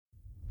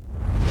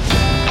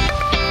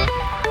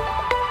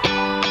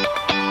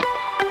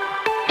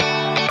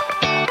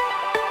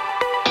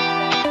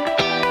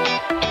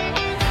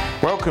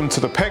Welcome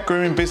to the Pet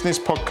Grooming Business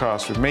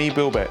Podcast with me,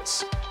 Bill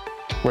Betts,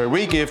 where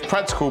we give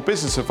practical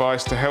business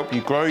advice to help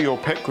you grow your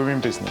pet grooming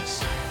business.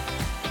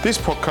 This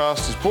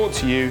podcast is brought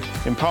to you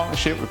in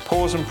partnership with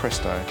Paws and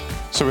Presto.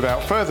 So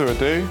without further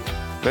ado,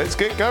 let's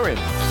get going.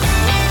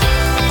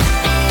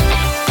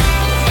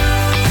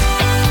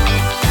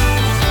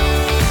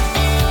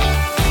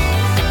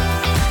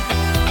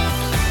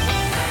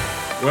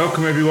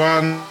 Welcome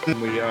everyone.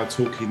 We are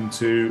talking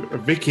to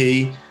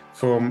Vicky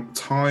from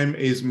Time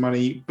is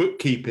Money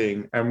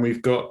Bookkeeping, and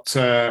we've got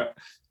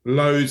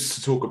loads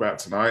to talk about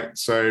tonight.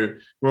 So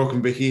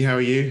welcome, Vicky. How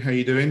are you? How are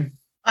you doing?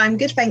 I'm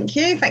good, thank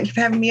you. Thank you for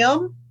having me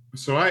on.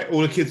 It's all right.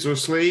 All the kids are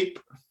asleep.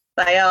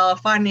 They are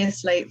finally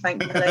asleep,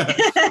 thankfully.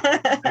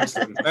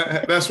 Excellent.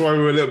 That's why we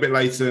were a little bit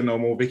later than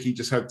normal. Vicky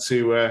just had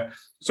to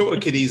sort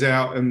the kiddies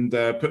out and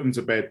put them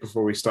to bed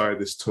before we started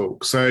this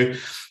talk. So,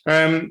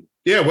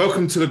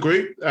 welcome to the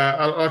group.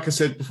 Like I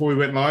said before we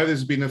went live,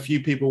 there's been a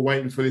few people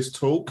waiting for this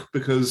talk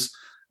because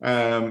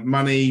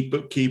money,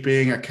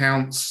 bookkeeping,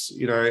 accounts,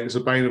 it's a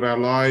bane of our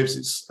lives.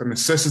 It's a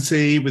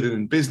necessity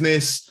within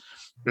business.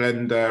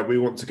 And we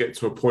want to get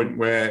to a point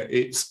where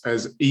it's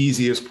as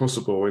easy as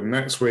possible. And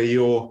that's where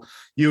you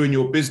and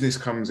your business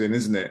comes in,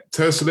 isn't it?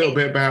 Tell us a little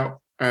bit about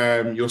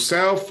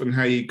yourself and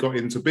how you got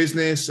into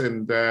business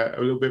and a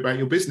little bit about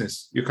your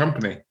business, your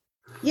company.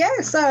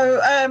 Yeah,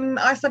 so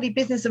I studied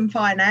business and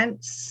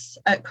finance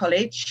at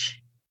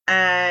college.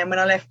 And when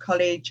I left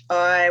college,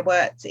 I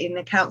worked in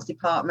accounts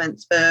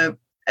departments for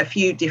a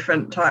few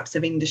different types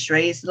of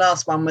industries. The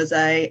last one was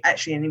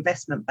actually an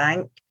investment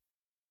bank.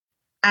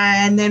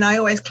 And then I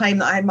always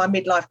claimed that I had my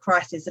midlife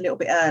crisis a little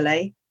bit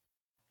early.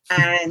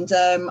 And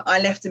I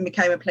left and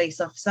became a police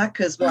officer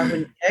because why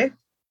wouldn't you?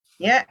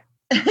 Yeah.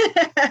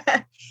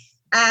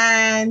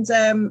 And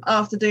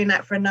after doing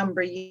that for a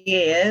number of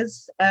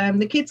years,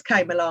 the kids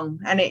came along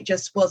and it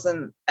just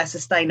wasn't a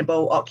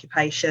sustainable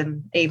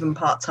occupation, even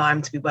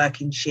part-time, to be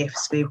working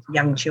shifts with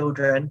young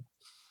children.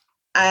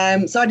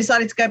 So I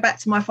decided to go back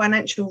to my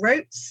financial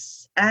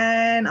roots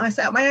and I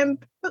set up my own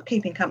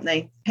bookkeeping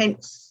company,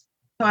 hence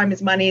Time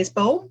is Money is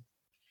born.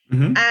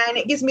 Mm-hmm. And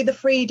it gives me the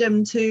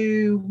freedom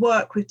to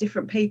work with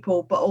different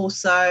people, but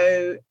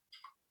also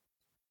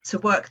to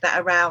work that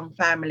around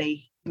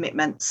family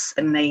commitments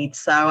and needs.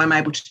 So I'm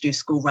able to do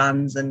school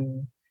runs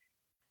and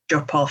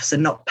drop-offs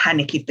and not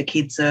panic if the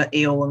kids are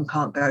ill and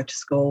can't go to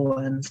school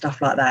and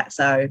stuff like that.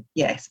 So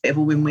yeah, it's a bit of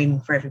a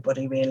win-win for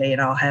everybody really in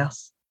our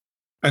house.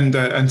 And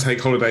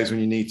take holidays when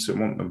you need to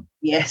and want them.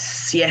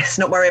 Yes.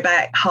 Not worry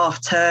about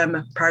half term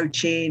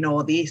approaching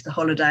or the Easter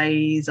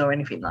holidays or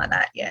anything like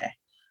that. Yeah.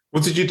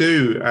 What did you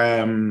do?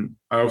 I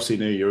obviously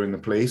knew you were in the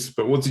police,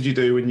 but what did you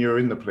do when you were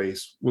in the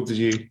police? What did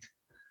you?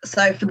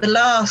 So for the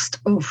last,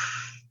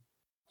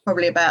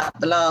 probably about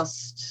the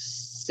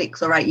last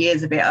 6 or 8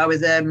 years of it, I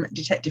was a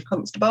detective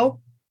constable.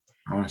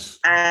 Nice.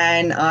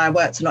 And I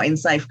worked a lot in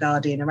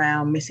safeguarding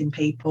around missing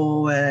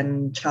people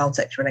and child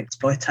sexual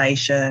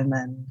exploitation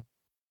and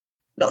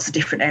lots of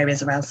different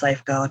areas around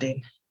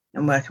safeguarding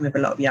and working with a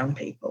lot of young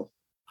people.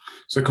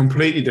 So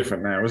completely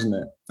different now, isn't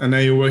it? And now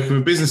you're working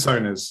with business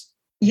owners.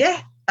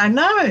 Yeah, I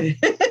know.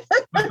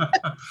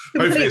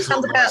 Hopefully it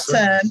comes about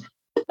turn.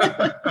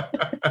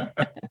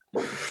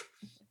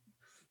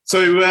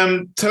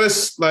 So tell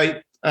us,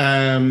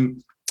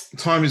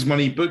 Time is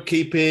Money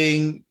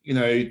Bookkeeping,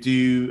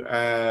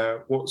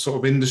 what sort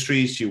of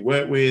industries do you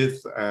work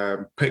with?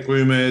 Pet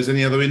groomers,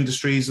 any other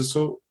industries at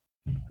all?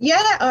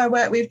 Yeah, I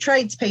work with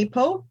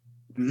tradespeople.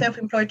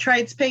 Self-employed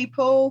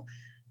tradespeople.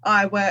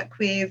 I work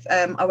with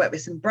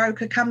some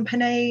broker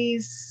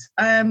companies.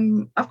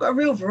 I've got a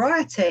real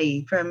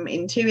variety from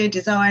interior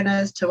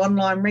designers to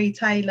online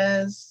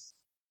retailers.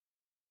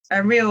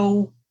 A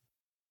real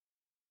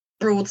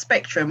broad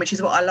spectrum, which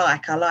is what I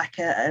like. I like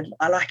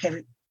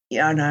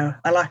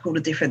all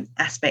the different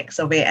aspects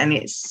of it, and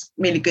it's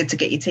really good to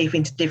get your teeth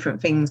into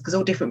different things because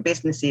all different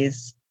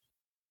businesses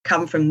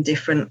come from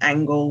different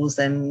angles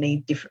and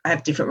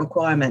have different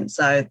requirements.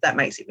 So that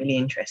makes it really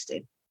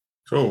interesting.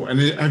 Cool. And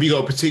have you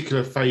got a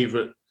particular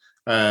favourite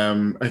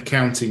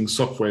accounting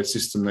software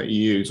system that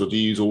you use, or do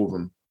you use all of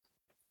them?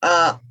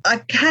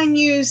 I can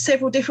use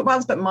several different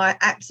ones, but my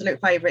absolute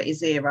favourite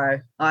is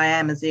Xero. I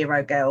am a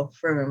Xero girl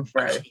through and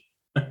through.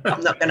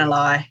 I'm not going to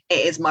lie.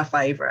 It is my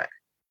favourite.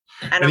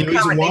 And I'm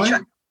currently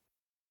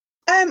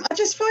I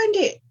just find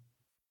it,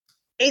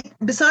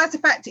 besides the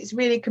fact it's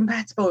really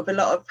compatible with a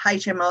lot of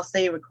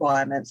HMRC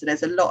requirements, and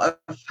there's a lot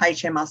of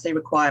HMRC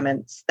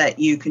requirements that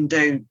you can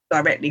do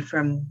directly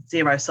from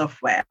Xero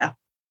software.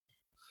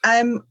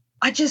 I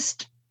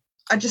just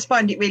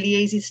find it really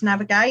easy to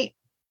navigate.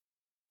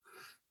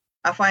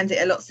 I find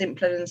it a lot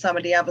simpler than some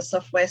of the other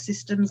software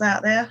systems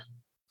out there.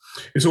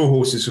 It's all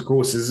horses for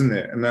courses, isn't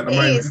it? And at the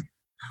moment,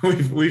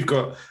 we've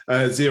got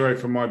Xero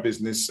for my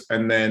business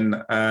and then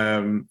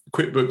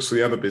QuickBooks for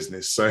the other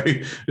business. So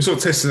we're sort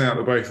of testing out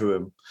the both of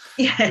them.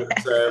 Yeah,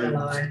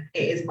 but,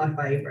 it is my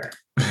favourite.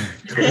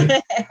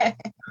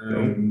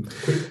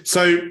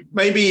 So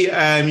maybe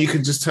you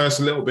can just tell us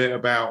a little bit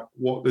about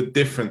what the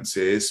difference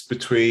is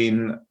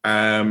between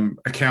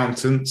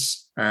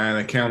accountants and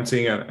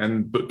accounting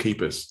and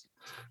bookkeepers.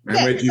 And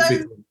where do you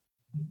fit?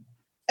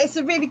 It's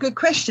a really good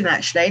question,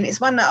 actually, and it's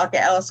one that I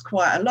get asked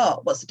quite a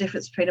lot. What's the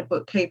difference between a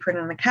bookkeeper and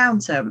an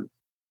accountant?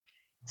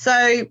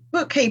 So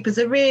bookkeepers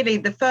are really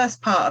the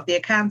first part of the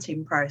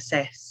accounting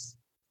process.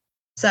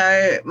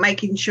 So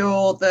making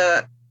sure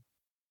that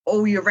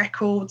all your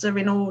records are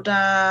in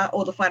order,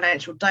 all the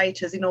financial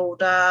data is in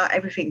order,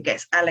 everything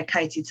gets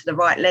allocated to the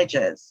right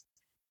ledgers.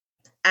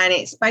 And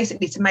it's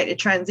basically to make the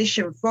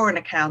transition for an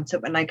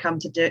accountant when they come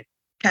to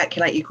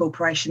calculate your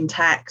corporation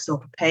tax or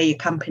prepare your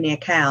company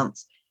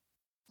accounts.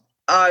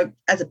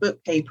 As a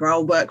bookkeeper,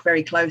 I'll work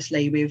very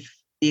closely with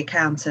the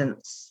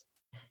accountants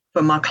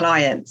for my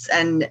clients,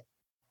 and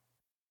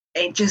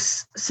it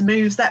just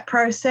smooths that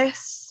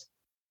process.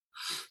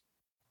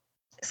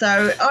 So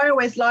I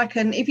always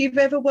liken, if you've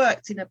ever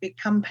worked in a big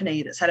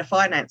company that's had a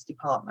finance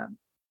department,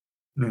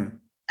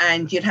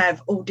 and you'd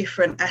have all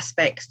different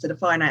aspects to the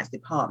finance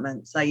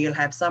department. So you'll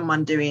have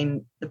someone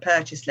doing the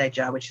purchase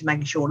ledger, which is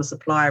making sure the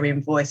supplier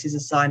invoices are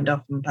signed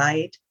off and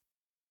paid.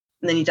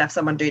 And then you'd have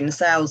someone doing the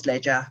sales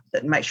ledger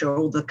that make sure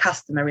all the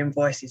customer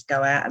invoices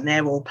go out and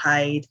they're all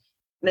paid.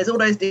 And there's all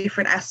those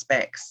different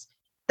aspects.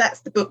 That's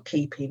the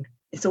bookkeeping.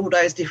 It's all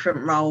those different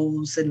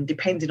roles, and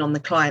depending on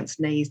the client's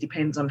needs,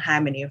 depends on how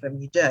many of them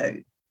you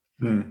do.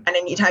 And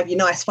then you'd have your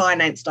nice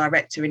finance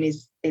director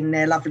in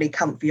their lovely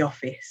comfy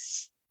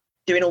office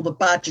doing all the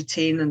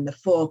budgeting and the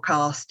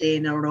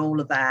forecasting and all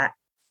of that.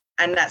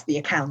 And that's the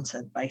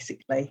accountant,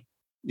 basically.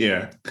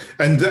 Yeah.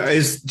 And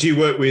do you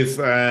work with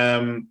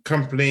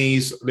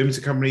companies,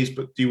 limited companies,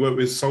 but do you work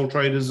with sole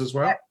traders as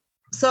well?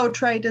 Sole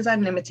traders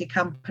and limited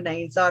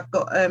companies. I've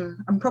got,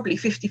 I'm probably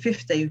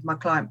 50-50 with my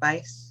client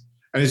base.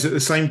 And is it the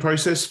same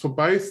process for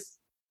both?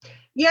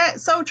 Yeah,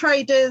 sole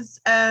traders,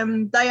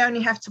 they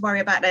only have to worry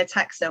about their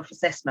tax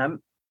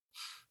self-assessment.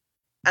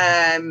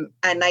 And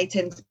they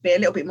tend to be a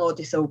little bit more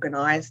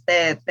disorganised.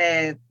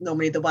 They're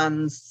normally the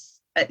ones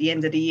at the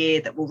end of the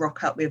year that will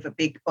rock up with a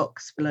big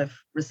box full of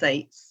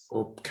receipts.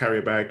 Or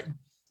carrier bag.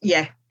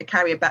 Yeah, a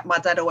carrier bag. My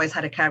dad always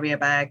had a carrier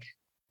bag,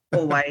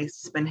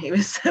 always, when he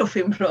was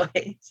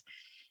self-employed.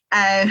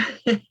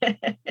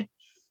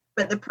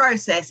 But the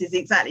process is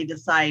exactly the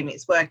same.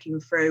 It's working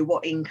through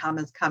what income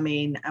has come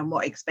in and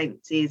what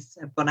expenses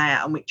have gone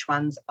out and which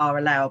ones are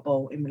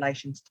allowable in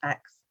relation to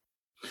tax.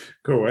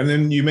 Cool. And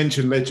then you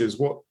mentioned ledgers.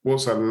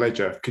 What's a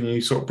ledger? Can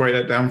you sort of break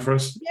that down for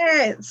us?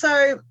 Yeah,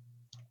 so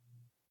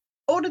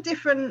all the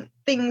different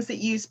things that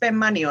you spend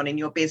money on in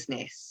your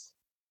business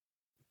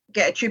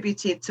get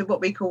attributed to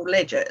what we call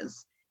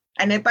ledgers,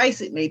 and they're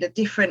basically the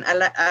different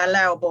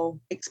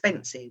allowable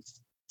expenses.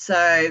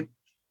 So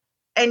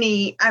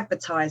any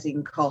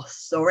advertising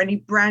costs or any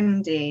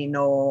branding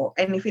or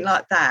anything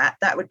like that,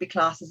 that would be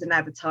classed as an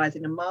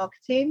advertising and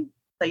marketing.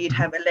 So you'd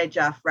have a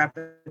ledger for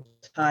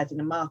advertising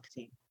and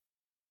marketing.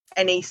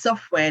 Any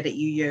software that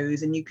you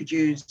use, and you could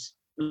use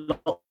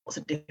lots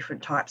of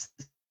different types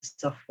of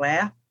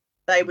software,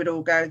 they would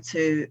all go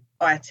to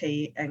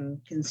IT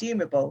and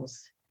consumables.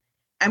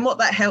 And what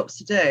that helps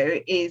to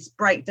do is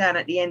break down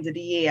at the end of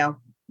the year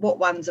what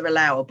ones are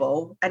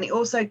allowable. And it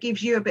also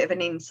gives you a bit of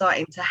an insight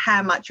into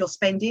how much you're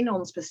spending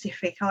on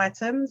specific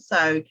items.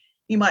 So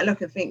you might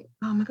look and think,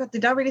 oh my God,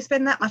 did I really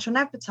spend that much on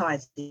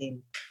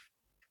advertising?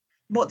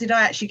 What did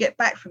I actually get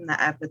back from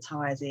that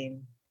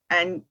advertising?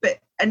 And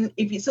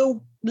if it's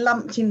all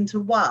lumped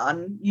into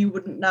one, you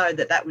wouldn't know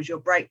that that was your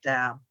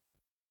breakdown.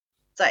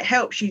 So it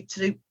helps you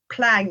to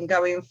plan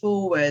going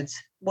forward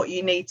what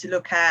you need to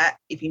look at.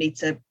 If you need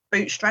to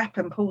bootstrap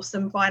and pull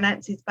some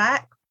finances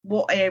back,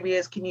 what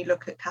areas can you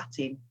look at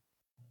cutting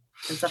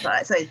and stuff like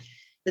that. So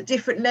the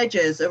different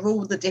ledgers are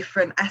all the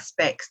different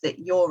aspects that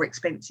your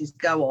expenses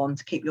go on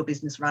to keep your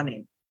business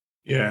running.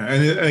 Yeah,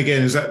 and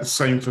again, is that the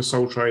same for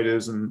sole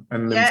traders and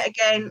yeah,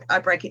 again, I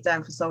break it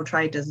down for sole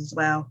traders as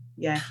well.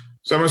 Yeah.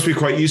 So it must be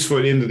quite useful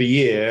at the end of the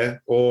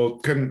year,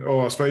 or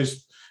I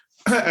suppose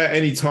at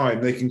any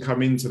time they can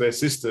come into their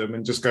system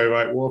and just go,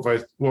 right, what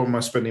am I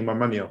spending my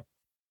money on?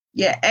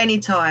 Yeah,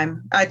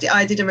 anytime. I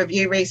did a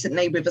review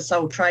recently with a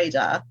sole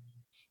trader,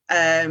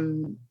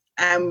 and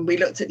we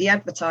looked at the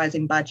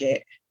advertising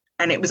budget,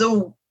 and it was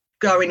all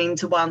going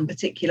into one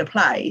particular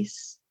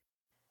place.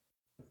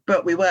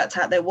 But we worked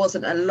out there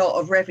wasn't a lot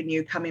of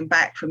revenue coming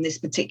back from this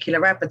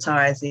particular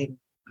advertising.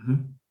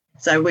 Mm-hmm.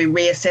 So we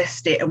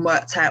reassessed it and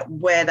worked out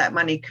where that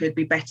money could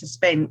be better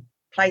spent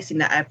placing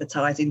that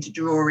advertising to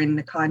draw in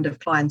the kind of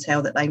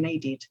clientele that they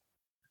needed.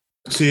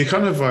 So you're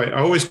kind of like,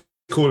 I always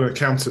call an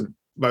accountant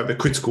like the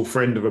critical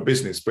friend of a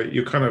business, but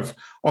you're kind of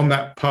on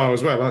that par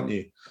as well, aren't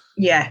you?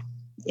 Yeah.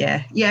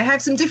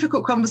 Have some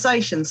difficult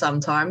conversations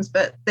sometimes,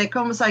 but they're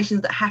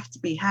conversations that have to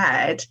be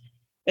had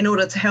in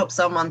order to help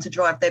someone to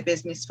drive their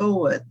business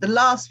forward. The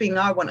last thing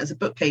I want as a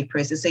bookkeeper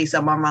is to see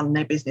someone run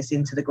their business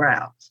into the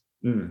ground.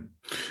 Mm.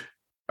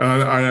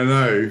 I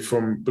know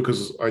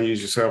because I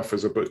use yourself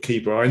as a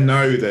bookkeeper, I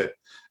know that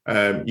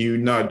you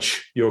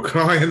nudge your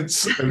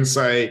clients and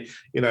say,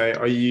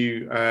 are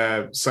you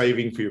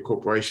saving for your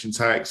corporation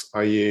tax?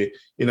 Are you,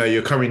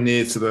 you're coming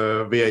near to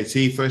the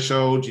VAT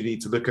threshold. You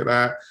need to look at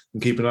that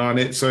and keep an eye on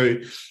it. So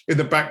in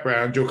the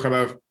background, you're kind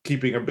of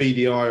keeping a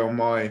beady eye on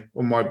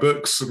my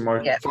books and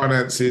my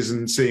finances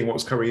and seeing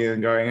what's coming in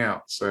and going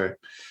out. So.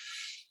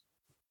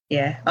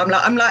 Yeah, I'm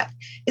like,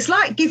 it's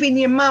like giving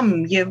your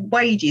mum your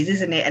wages,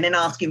 isn't it? And then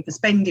asking for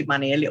spending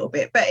money a little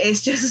bit. But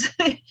it's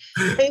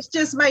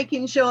just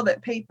making sure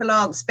that people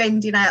aren't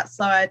spending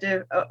outside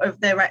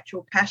of their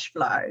actual cash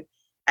flow,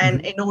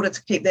 and in order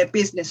to keep their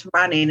business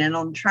running and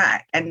on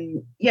track.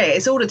 And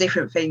it's all the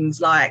different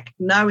things like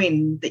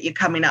knowing that you're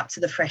coming up to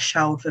the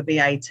threshold for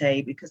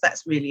VAT, because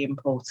that's really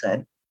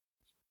important.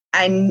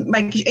 And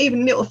making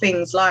even little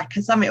things like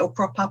something will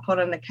crop up on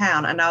an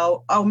account, and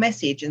I'll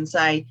message and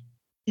say,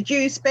 did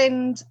you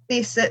spend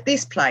this at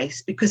this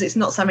place? Because it's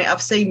not something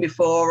I've seen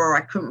before, or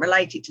I couldn't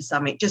relate it to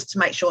something, just to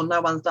make sure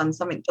no one's done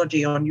something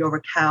dodgy on your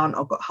account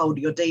or got hold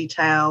of your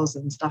details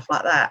and stuff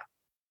like that.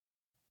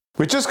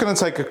 We're just going to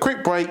take a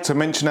quick break to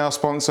mention our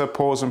sponsor,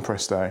 Paws and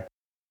Presto.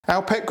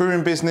 Our pet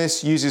grooming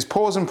business uses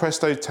Paws and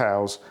Presto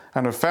towels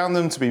and have found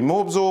them to be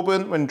more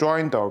absorbent when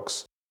drying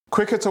dogs,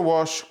 quicker to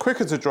wash,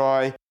 quicker to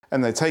dry,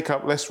 and they take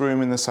up less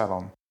room in the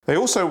salon. They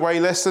also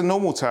weigh less than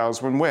normal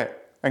towels when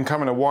wet and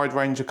come in a wide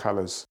range of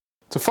colours.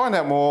 To find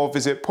out more,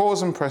 visit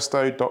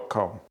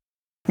pawsandpresto.com.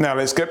 Now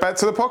let's get back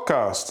to the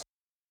podcast.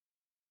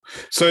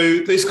 So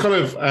this kind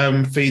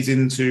of feeds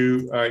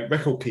into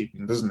record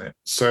keeping, doesn't it?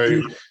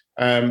 So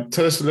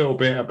tell us a little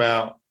bit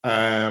about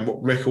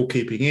what record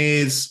keeping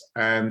is,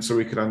 and so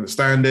we can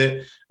understand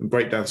it and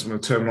break down some of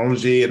the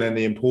terminology and then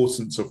the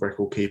importance of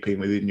record keeping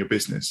within your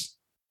business.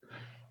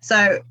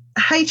 So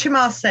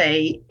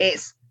HMRC,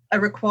 it's a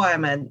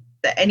requirement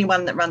that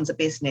anyone that runs a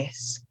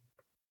business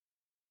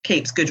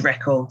keeps good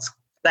records.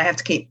 They have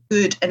to keep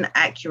good and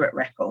accurate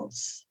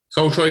records.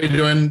 Sole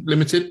trader and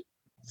limited?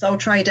 Sole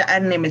trader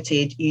and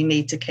limited, you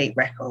need to keep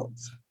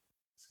records.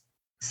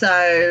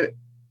 So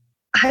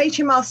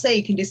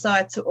HMRC can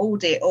decide to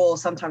audit, or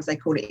sometimes they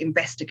call it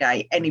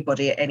investigate,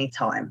 anybody at any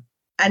time.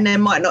 And there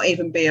might not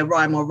even be a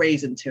rhyme or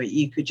reason to it.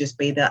 You could just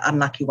be the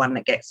unlucky one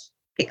that gets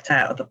picked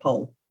out of the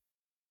pool.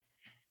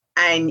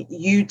 And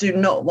you do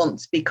not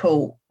want to be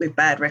caught with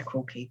bad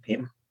record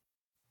keeping.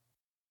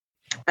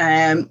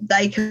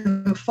 They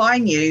can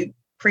fine you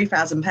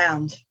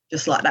 £3,000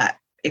 just like that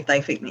if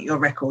they think that your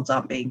records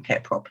aren't being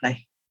kept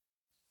properly,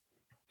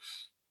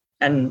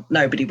 and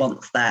nobody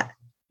wants that.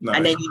 No.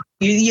 And then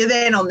you're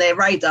then on their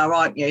radar,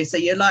 aren't you? So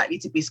you're likely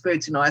to be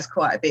scrutinised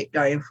quite a bit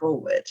going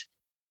forward,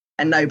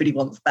 and nobody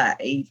wants that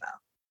either.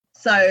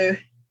 So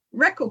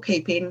record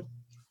keeping,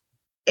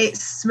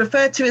 it's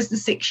referred to as the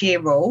 6-year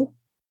rule.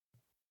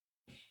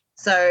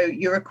 So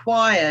you're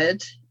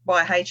required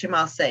by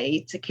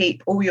HMRC to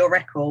keep all your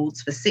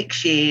records for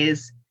 6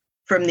 years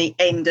from the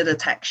end of the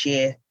tax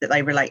year that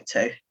they relate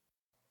to.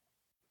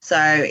 So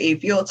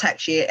if your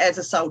tax year, as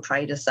a sole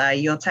trader, say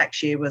your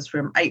tax year was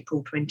from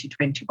April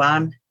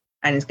 2021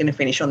 and is going to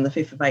finish on the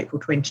 5th of April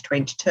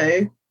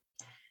 2022,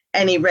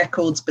 any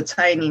records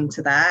pertaining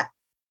to that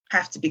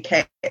have to be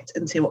kept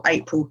until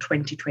April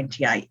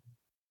 2028.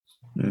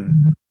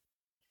 Mm-hmm.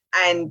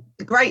 And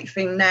the great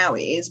thing now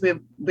is we're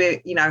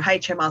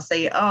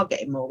HMRC are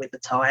getting more with the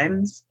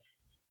times.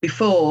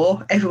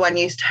 Before, everyone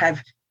used to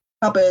have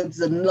cupboards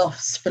and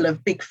lofts full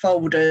of big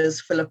folders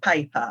full of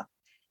paper,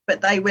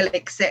 but they will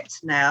accept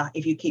now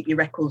if you keep your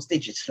records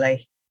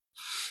digitally.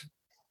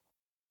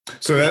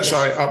 So that's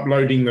like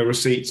uploading the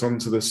receipts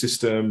onto the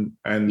system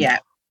and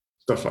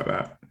stuff like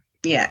that.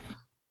 Yeah.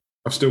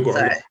 I've still got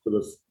a lot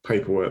of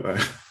paperwork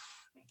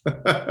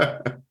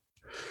there.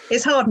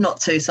 It's hard not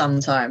to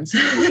sometimes.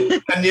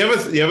 And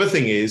the other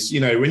thing is,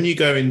 when you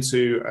go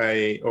into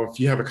or if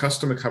you have a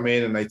customer come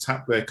in and they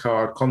tap their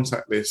card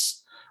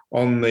contactless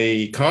on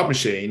the card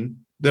machine,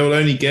 they'll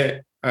only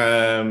get,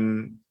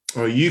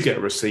 or you get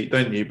a receipt,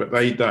 don't you? But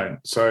they don't.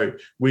 So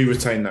we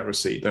retain that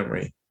receipt, don't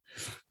we?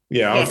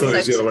 Yeah, I thought it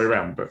was the other way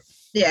around, but.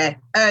 Yeah.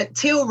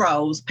 Till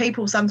rolls,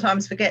 people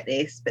sometimes forget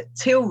this, but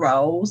till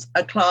rolls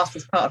are classed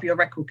as part of your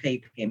record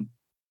keeping.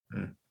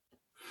 Mm.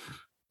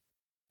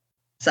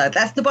 So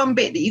that's the one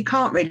bit that you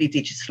can't really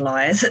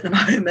digitalise at the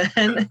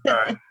moment.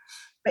 Right.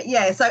 But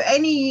yeah, so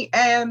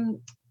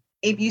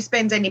if you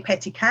spend any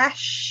petty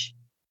cash,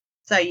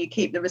 so you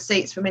keep the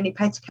receipts from any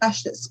petty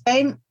cash that's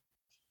spent.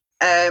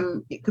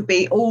 It could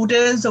be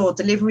orders or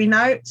delivery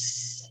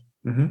notes.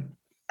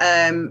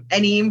 Mm-hmm.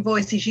 Any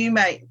invoices you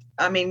make,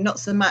 not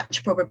so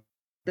much probably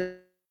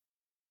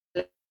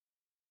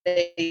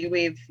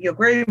with your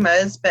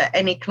groomers, but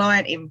any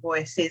client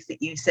invoices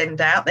that you send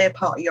out, they're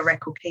part of your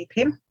record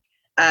keeping.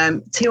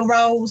 Till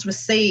rolls,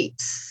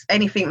 receipts,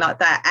 anything like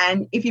that.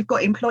 And if you've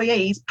got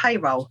employees,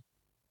 payroll.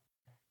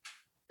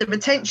 The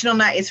retention on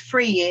that is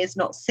 3 years,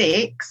 not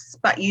 6,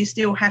 but you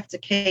still have to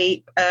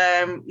keep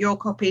your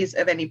copies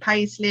of any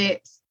pay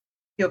slips,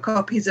 your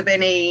copies of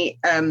any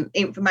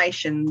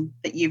information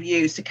that you've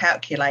used to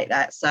calculate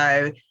that.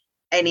 So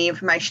any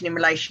information in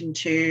relation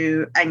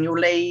to annual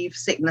leave,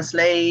 sickness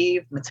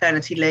leave,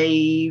 maternity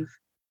leave,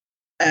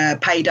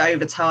 paid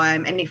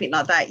overtime, anything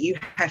like that, you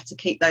have to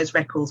keep those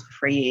records for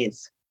 3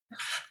 years.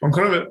 I'm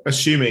kind of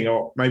assuming,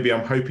 or maybe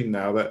I'm hoping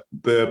now, that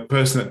the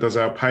person that does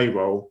our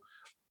payroll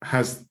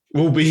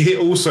will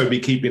also be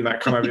keeping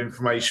that kind of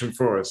information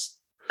for us.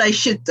 They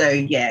should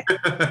do, yeah.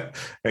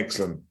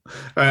 Excellent.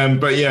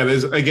 But yeah,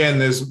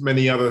 there's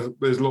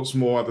lots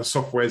more other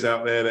softwares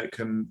out there that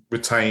can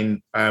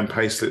retain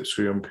pay slips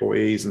for your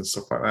employees and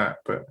stuff like that.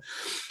 But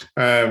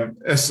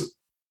as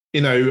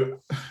you know,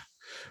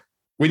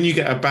 when you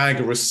get a bag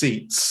of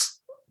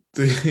receipts,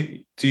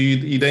 do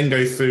you then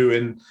go through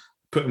and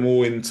put them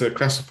all in to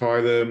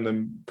classify them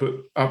and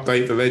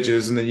update the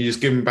ledgers, and then you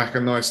just give them back a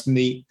nice,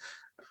 neat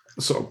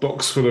sort of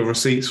box full of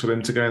receipts for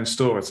them to go and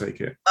store, I take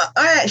it?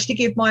 I actually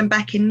give mine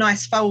back in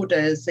nice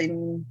folders.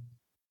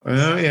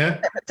 Oh,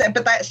 yeah.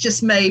 But that's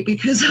just me,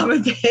 because I'm a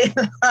bit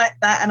like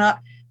that. And I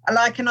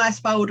like a nice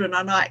folder, and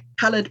I like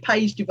coloured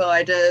page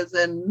dividers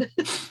and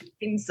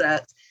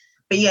inserts.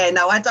 But yeah,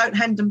 no, I don't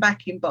hand them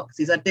back in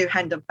boxes. I do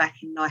hand them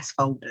back in nice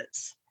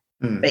folders.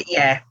 But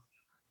yeah,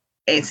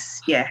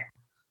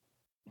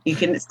 you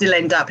can still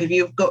end up, if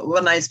you've got one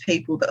of those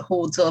people that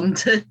hoards on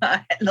to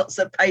lots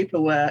of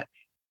paperwork,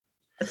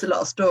 that's a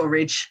lot of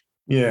storage.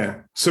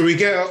 Yeah. So we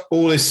get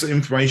all this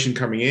information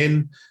coming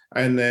in,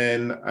 and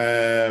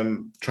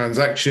then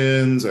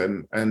transactions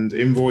and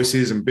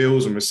invoices and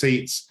bills and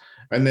receipts.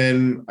 And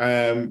then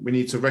we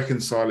need to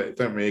reconcile it,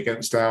 don't we,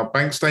 against our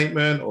bank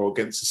statement or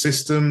against the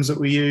systems that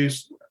we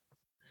use.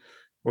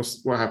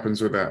 What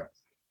happens with that?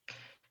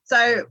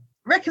 So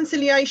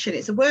reconciliation,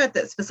 it's a word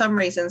that for some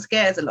reason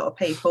scares a lot of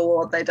people,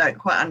 or they don't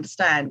quite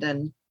understand.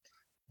 And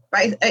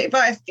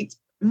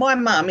my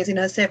mum is in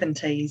her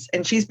 70s,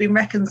 and she's been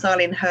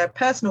reconciling her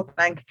personal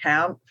bank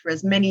account for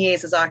as many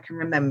years as I can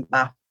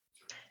remember.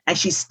 And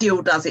she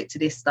still does it to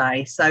this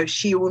day. So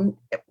she will,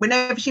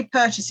 whenever she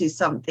purchases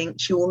something,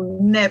 she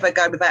will never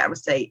go without a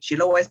receipt.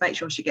 She'll always make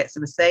sure she gets a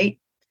receipt.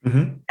 Mm-hmm.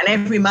 And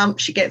every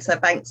month she gets her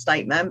bank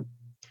statement,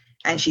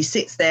 and she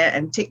sits there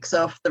and ticks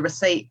off the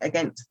receipt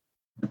against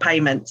the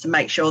payment to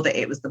make sure that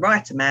it was the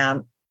right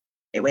amount,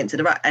 it went to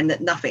the right, and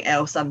that nothing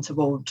else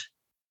untoward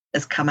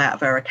has come out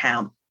of her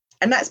account.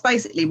 And that's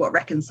basically what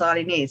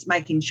reconciling is,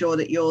 making sure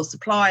that your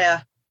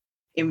supplier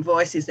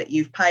invoices that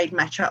you've paid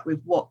match up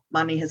with what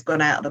money has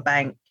gone out of the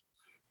bank,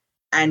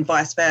 and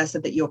vice versa,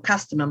 that your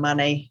customer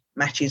money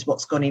matches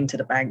what's gone into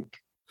the bank.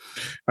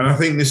 And I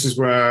think this is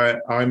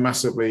where I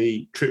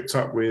massively tripped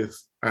up with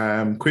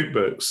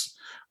QuickBooks,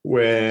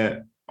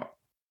 where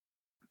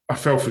I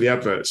fell for the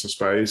adverts, I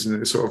suppose.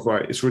 And it's sort of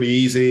like, it's really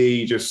easy,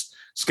 you just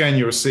scan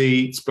your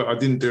receipts, but I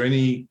didn't do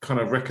any kind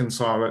of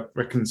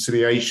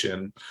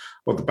reconciliation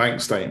of the bank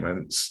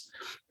statements.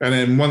 And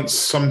then once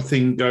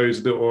something goes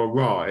a little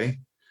awry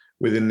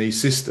within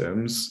these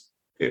systems,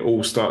 it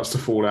all starts to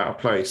fall out of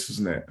place,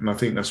 doesn't it? And I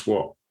think that's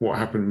what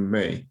happened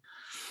with me.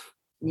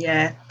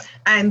 Yeah.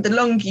 And the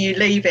longer you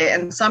leave it,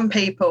 and some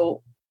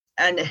people,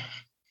 and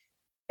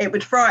it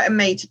would frighten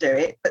me to do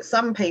it, but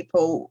some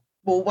people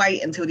will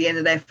wait until the end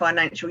of their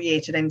financial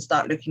year to then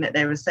start looking at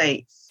their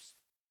receipts.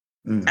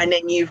 And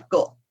then you've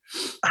got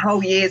a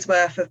whole year's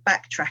worth of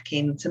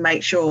backtracking to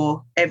make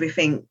sure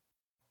everything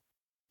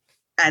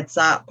adds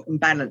up and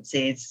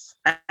balances.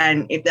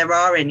 And if there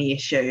are any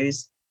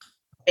issues,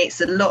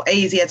 it's a lot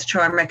easier to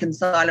try and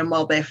reconcile them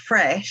while they're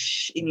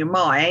fresh in your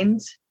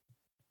mind,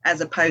 as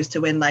opposed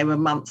to when they were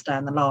months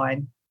down the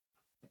line.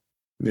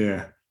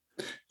 Yeah.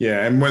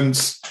 Yeah. And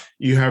once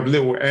you have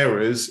little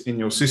errors in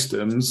your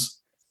systems,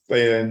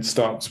 they then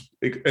start to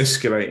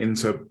escalate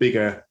into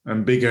bigger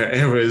and bigger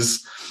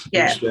errors,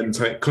 which then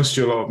cost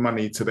you a lot of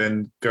money to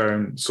then go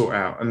and sort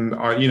out. And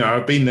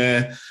I've been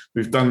there.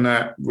 We've done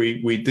that.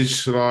 We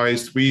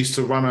digitalized. We used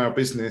to run our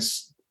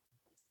business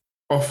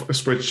off a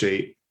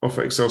spreadsheet, off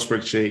an Excel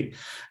spreadsheet,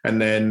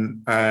 and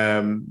then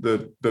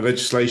the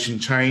legislation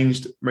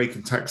changed.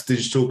 Making Tax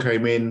Digital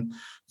came in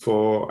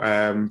for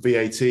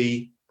VAT,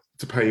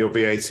 to pay your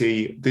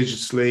VAT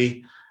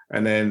digitally,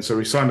 and then so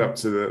we signed up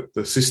to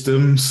the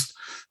systems.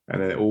 And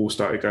then it all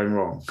started going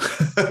wrong.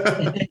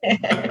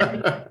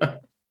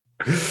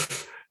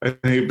 And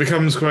it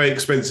becomes quite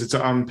expensive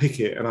to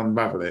unpick it and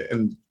unravel it.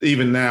 And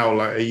even now,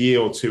 like a year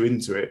or two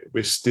into it,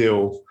 we're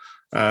still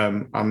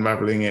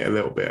unraveling it a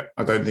little bit.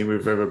 I don't think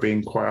we've ever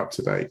been quite up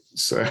to date.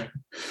 So,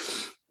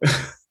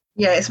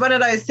 yeah, it's one of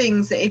those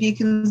things that if you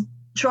can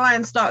try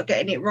and start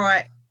getting it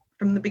right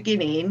from the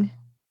beginning,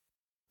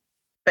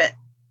 but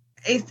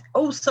it's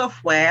all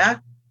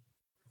software,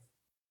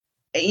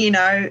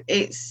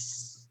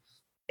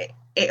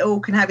 it all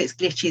can have its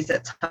glitches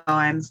at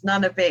times.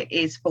 None of it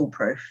is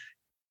foolproof,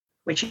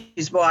 which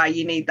is why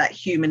you need that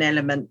human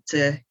element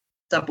to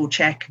double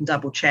check.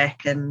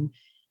 And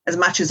as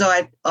much as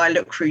I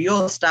look through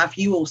your stuff,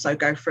 you also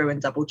go through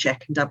and double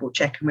check.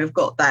 And we've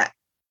got that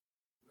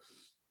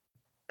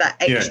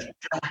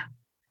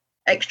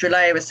extra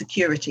layer of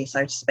security,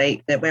 so to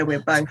speak, that where we're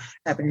both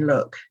having a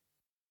look.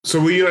 So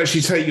will you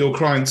actually take your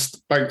client's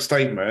bank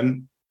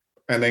statement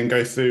and then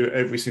go through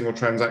every single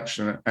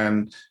transaction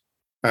and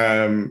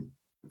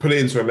put it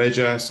into a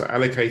ledger, so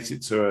allocate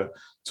it to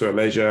a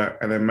ledger,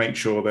 and then make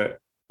sure that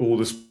all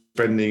the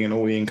spending and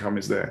all the income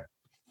is there.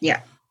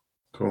 Yeah.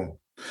 Cool.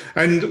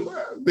 And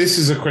this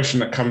is a question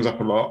that comes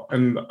up a lot,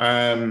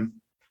 and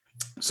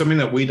something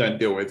that we don't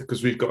deal with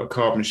because we've got a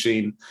card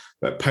machine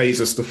that pays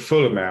us the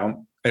full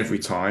amount every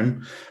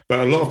time.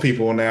 But a lot of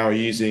people now are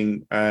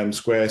using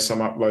Square,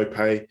 SumUp,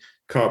 LowPay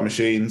card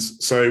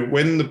machines. So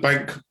when the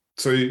bank,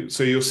 so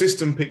your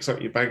system picks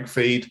up your bank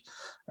feed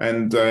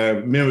and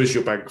mirrors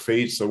your bank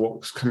feed, so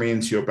what's coming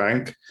into your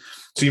bank.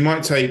 So you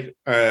might take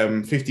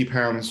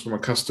 £50 from a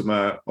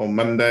customer on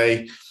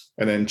Monday,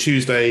 and then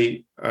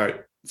Tuesday,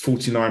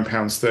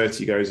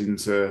 £49.30 goes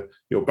into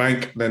your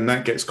bank. Then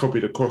that gets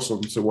copied across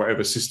onto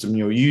whatever system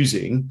you're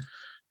using.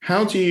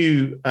 How do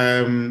you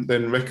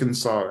then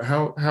reconcile?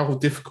 How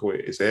difficult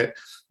is it?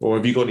 Or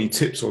have you got any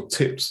tips or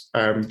tricks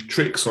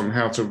on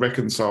how to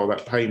reconcile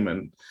that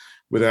payment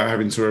without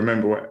having to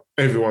remember what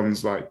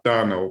everyone's like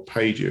done or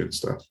paid you and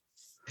stuff?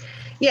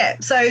 Yeah.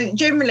 So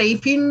generally,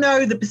 if you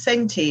know the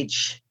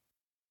percentage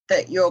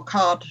that your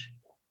card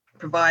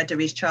provider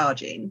is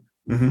charging,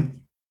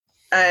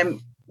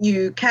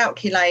 you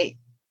calculate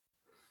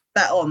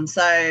that on.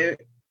 So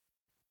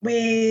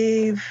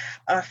with,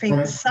 I think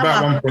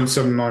about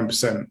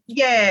 1.79%.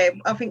 Yeah,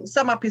 I think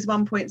SumUp is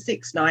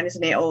 1.69,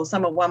 isn't it? Or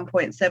some are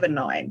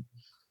 1.79.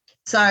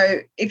 So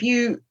if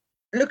you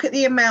look at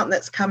the amount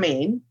that's come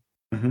in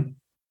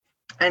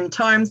and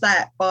times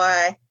that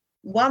by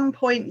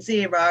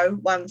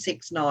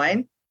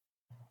 1.0169,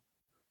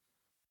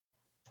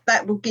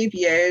 that will give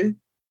you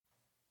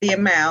the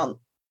amount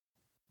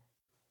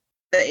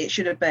that it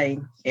should have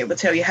been. It will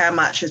tell you how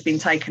much has been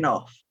taken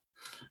off.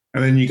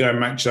 And then you go and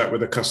match that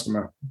with a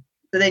customer.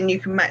 So then you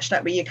can match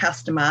that with your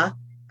customer,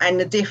 and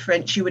the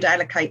difference you would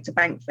allocate to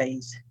bank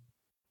fees.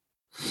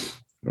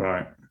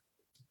 Right.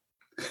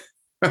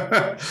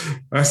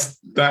 Does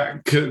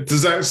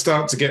that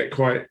start to get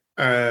quite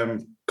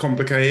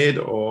complicated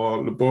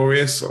or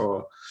laborious,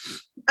 or?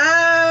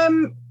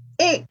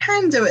 It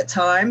can do at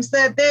times.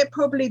 They're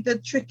probably the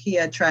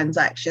trickier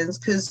transactions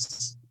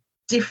because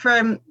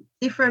different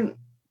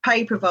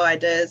pay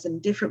providers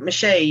and different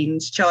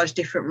machines charge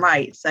different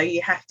rates. So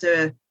you have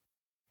to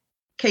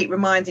keep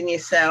reminding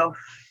yourself,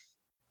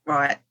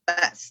 right,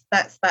 that's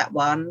that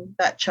one,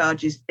 that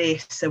charges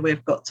this, so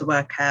we've got to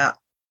work out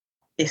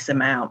this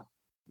amount.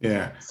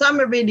 Yeah.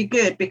 Some are really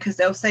good because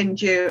they'll send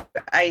you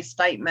a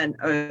statement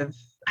of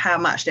how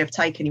much they've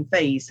taken in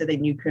fees, so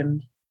then you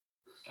can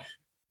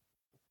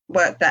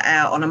work that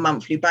out on a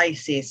monthly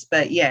basis.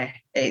 But yeah,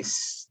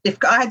 it's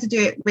difficult. I had to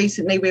do it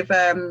recently with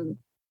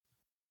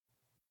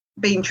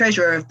being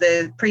treasurer of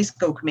the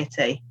preschool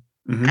committee,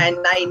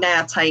 and they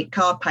now take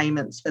card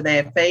payments for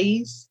their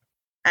fees,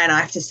 and I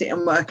have to sit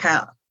and work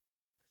out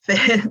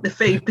the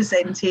fee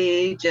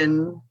percentage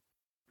and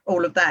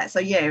all of that. So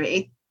yeah,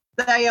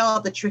 they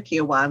are the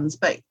trickier ones,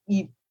 but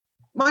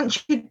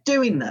once you're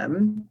doing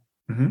them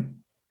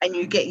and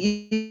you get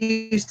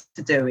used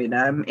to doing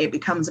them, it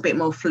becomes a bit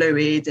more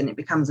fluid and it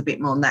becomes a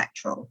bit more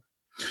natural.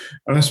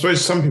 And I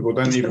suppose some people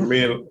don't even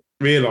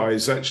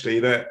realise actually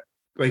that,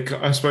 like,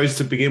 I suppose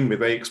to begin with,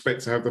 they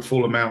expect to have the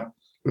full amount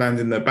land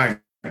in their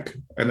bank,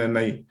 and then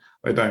they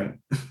don't.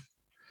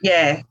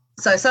 Yeah.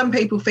 So some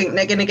people think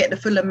they're going to get the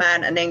full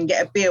amount and then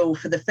get a bill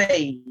for the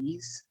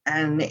fees,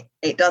 and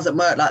it doesn't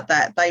work like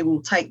that. They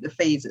will take the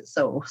fees at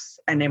source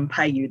and then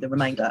pay you the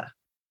remainder.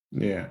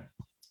 Yeah.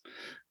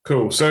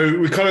 Cool. So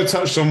we kind of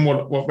touched on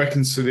what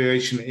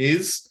reconciliation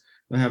is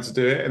and how to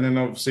do it, and then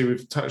obviously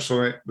we've touched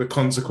on it, the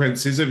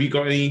consequences. Have you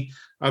got any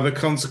other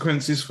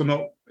consequences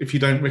for if you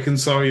don't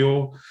reconcile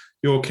your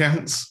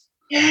accounts?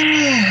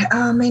 Yeah,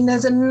 I mean,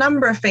 there's a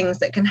number of things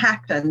that can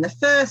happen. The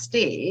first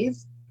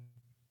is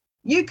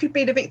you could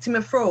be the victim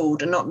of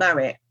fraud and not know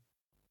it.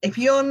 If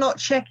you're not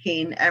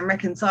checking and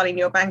reconciling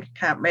your bank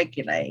account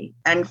regularly,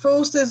 and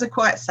fraudsters are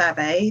quite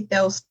savvy,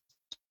 they'll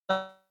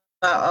start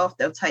off,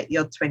 they'll take the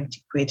odd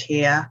 20 quid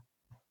here,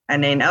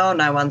 and then, oh,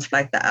 no one's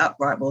flagged that up,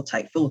 right, we'll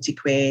take 40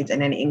 quid,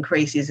 and then it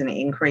increases and it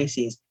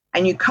increases.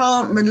 And you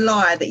can't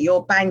rely that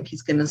your bank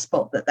is going to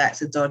spot that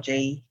that's a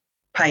dodgy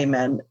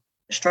payment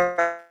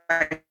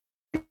straight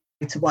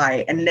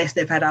away unless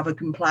they've had other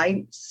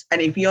complaints.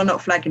 And if you're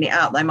not flagging it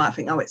up, they might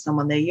think, oh, it's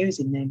someone they're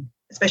using then,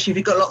 especially if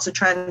you've got lots of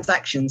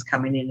transactions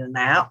coming in and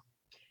out.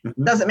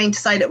 Doesn't mean to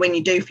say that when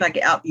you do flag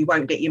it up, you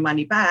won't get your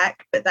money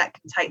back, but that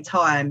can take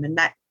time, and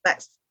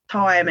that's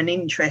time and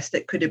interest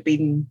that could have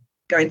been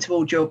going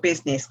towards your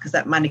business because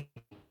that money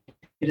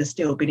could have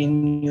still been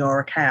in your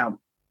account.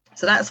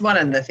 So that's one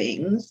of the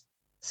things.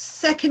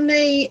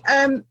 Secondly,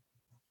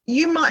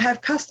 you might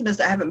have customers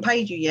that haven't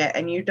paid you yet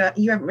and you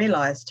haven't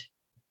realised.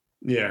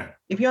 Yeah.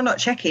 If you're not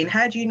checking,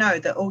 how do you know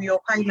that all your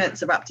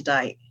payments are up to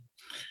date?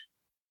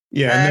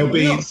 Yeah, and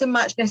not so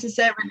much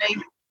necessarily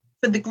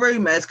for the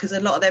groomers, because a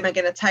lot of them are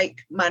going to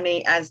take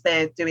money as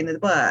they're doing the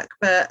work.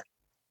 But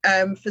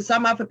for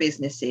some other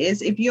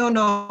businesses, if you're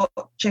not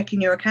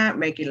checking your account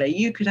regularly,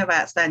 you could have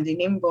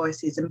outstanding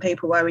invoices and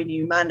people owing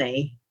you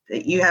money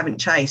that you haven't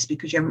chased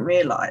because you haven't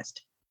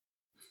realised.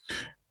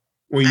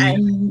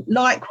 And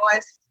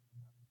likewise,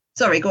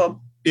 sorry, go on.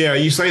 Yeah,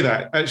 you say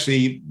that.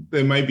 Actually,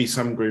 there may be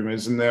some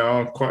groomers, and there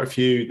are quite a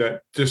few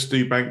that just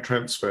do bank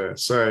transfer.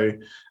 So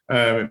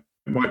it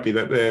might be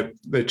that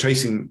they're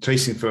chasing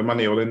for the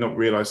money, or they're not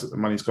realise that the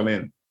money's gone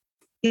in.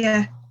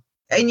 Yeah.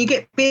 And you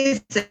get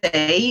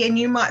busy and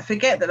you might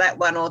forget that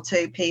one or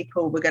two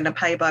people were going to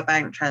pay by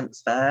bank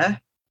transfer.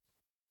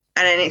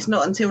 And then it's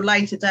not until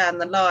later down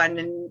the line.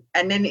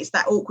 And then it's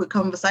that awkward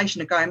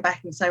conversation of going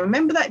back and saying,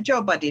 remember that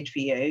job I did for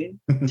you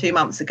 2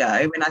 months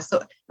ago when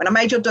I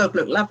made your dog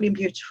look lovely and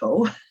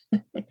beautiful,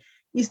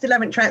 you still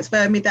haven't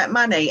transferred me that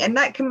money. And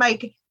that can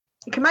make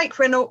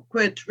for an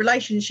awkward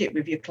relationship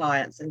with your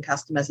clients and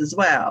customers as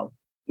well,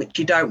 which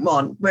you don't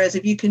want. Whereas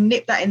if you can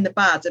nip that in the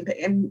bud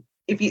and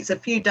if it's a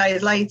few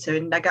days later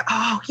and they go,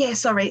 oh, yeah,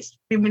 sorry, it's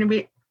been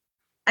really,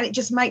 and it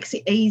just makes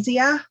it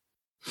easier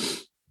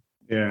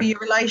for your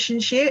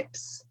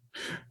relationships.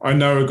 I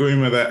know a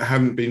groomer that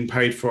hadn't been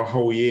paid for a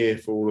whole year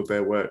for all of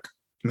their work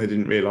and they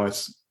didn't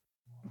realise.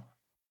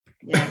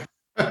 Yeah.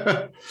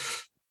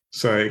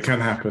 So it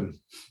can happen.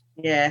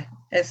 Yeah,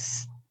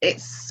 it's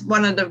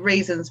one of the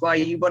reasons why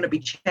you want to be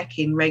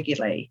checking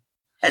regularly,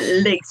 at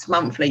least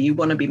monthly. You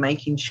want to be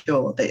making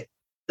sure that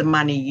the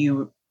money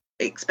you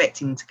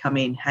expecting to come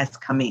in has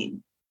come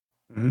in.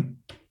 Mm-hmm.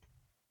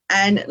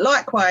 And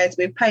likewise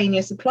with paying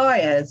your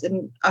suppliers,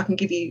 and I can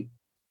give you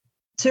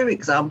 2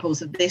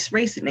 examples of this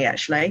recently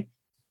actually.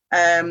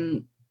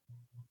 I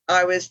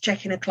was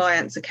checking a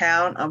client's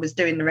account, I was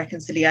doing the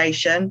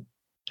reconciliation,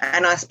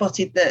 and I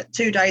spotted that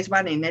 2 days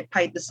running they'd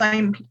paid the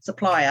same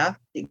supplier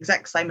the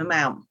exact same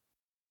amount.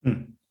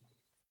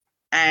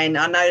 And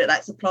I know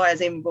that supplier's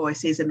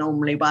invoices are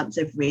normally once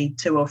every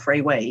 2 or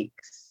 3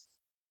 weeks.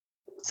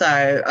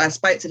 So I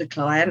spoke to the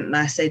client and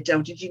I said,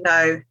 oh, did you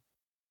know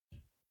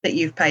that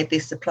you've paid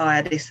this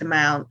supplier this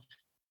amount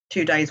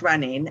 2 days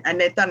running? And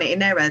they'd done it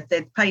in error.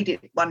 They'd paid it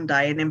one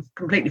day and then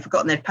completely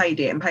forgotten they'd paid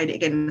it and paid it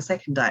again the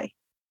second day.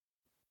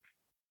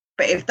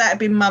 But if that had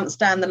been months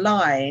down the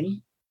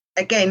line,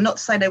 again, not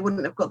to say they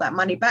wouldn't have got that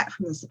money back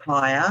from the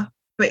supplier,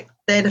 but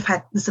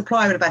the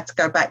supplier would have had to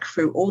go back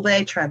through all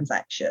their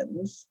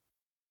transactions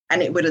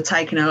and it would have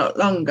taken a lot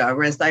longer,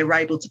 whereas they were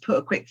able to put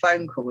a quick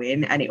phone call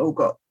in and it all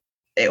got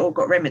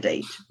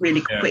remedied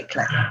really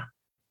quickly.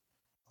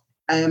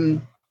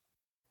 And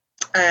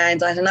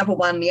I had another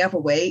one the other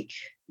week.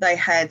 They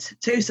had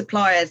 2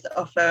 suppliers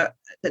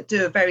that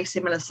do a very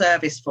similar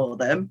service for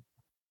them,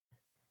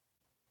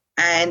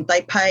 and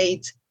they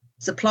paid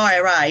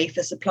supplier A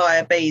for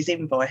supplier B's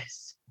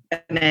invoice,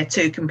 and they're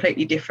 2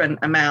 completely different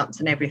amounts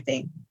and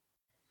everything.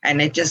 And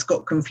they just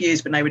got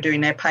confused when they were doing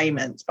their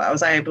payments. But I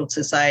was able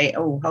to say,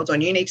 oh, hold on,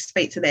 you need to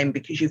speak to them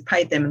because you've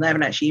paid them and they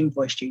haven't actually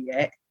invoiced you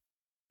yet.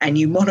 And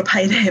you want to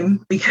pay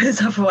them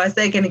because otherwise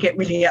they're going to get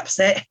really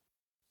upset.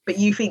 But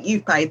you think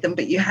you've paid them,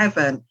 but you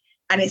haven't.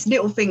 And it's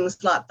little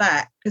things like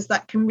that, because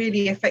that can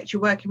really affect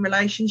your working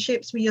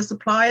relationships with your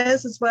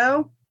suppliers as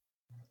well.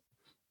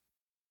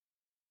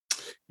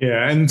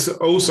 Yeah, and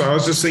also I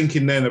was just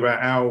thinking then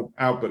about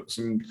our books,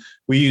 and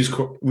we use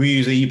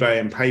eBay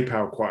and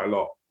PayPal quite a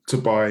lot to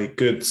buy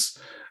goods.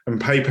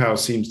 And PayPal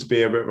seems to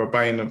be a bit of a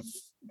bane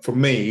for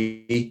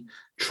me,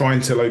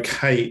 trying to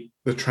locate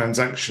the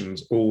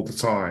transactions all the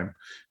time,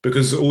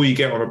 because all you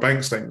get on a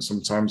bank statement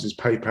sometimes is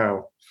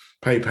PayPal,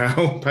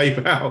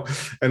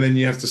 and then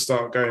you have to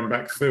start going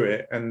back through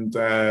it and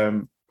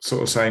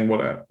sort of saying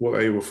what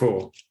they were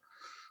for.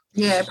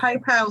 Yeah,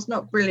 PayPal's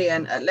not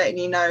brilliant at letting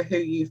you know who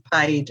you've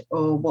paid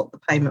or what the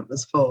payment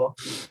was for.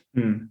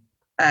 But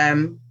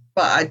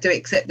I do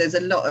accept there's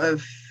a lot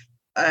of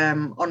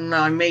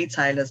online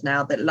retailers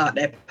now that like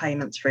their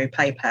payments through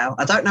PayPal.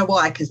 I don't know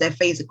why, because their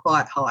fees are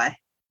quite high.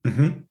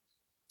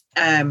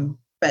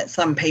 But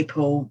some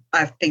people,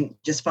 I think,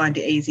 just find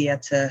it easier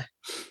to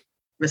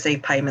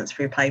receive payments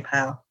through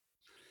PayPal.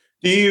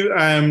 Do you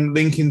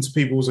link into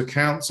people's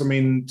accounts? I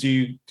mean,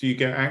 do you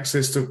get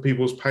access to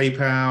people's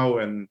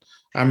PayPal and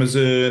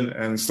Amazon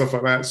and stuff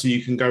like that, so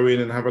you can go in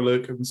and have a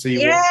look and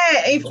see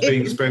what's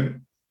being spent?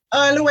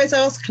 I'll always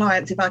ask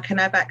clients if I can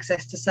have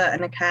access to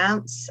certain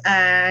accounts,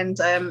 and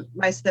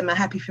most of them are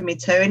happy for me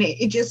to. And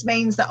it just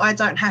means that I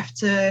don't have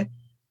to,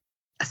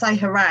 I say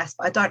harass,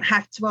 but I don't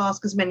have to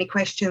ask as many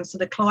questions to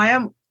the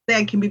client.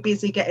 They can be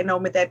busy getting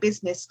on with their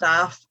business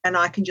stuff, and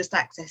I can just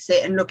access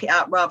it and look it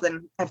up rather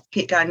than have to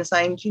keep going and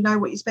saying, do you know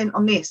what you spent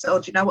on this? Or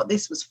do you know what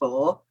this was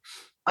for?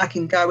 I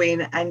can go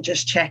in and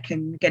just check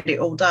and get it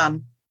all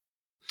done.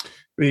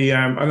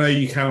 I know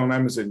you can on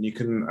Amazon, you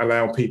can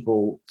allow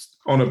people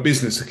on a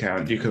business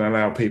account, you can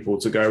allow people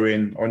to go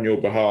in on your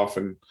behalf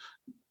and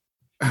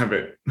have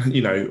it,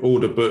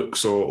 order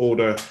books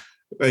or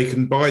they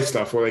can buy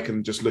stuff, or they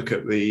can just look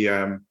at the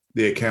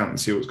account and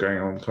see what's going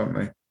on, can't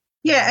they?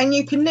 Yeah, and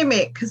you can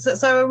limit, because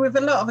so with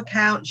a lot of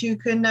accounts, you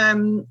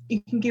can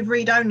give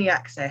read-only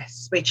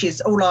access, which is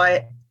all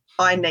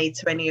I need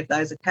to any of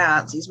those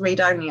accounts is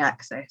read-only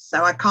access.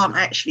 So I can't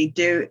actually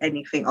do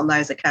anything on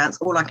those accounts.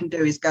 All I can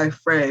do is go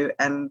through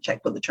and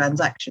check what the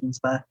transactions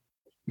were.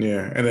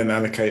 Yeah, and then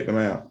allocate them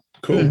out.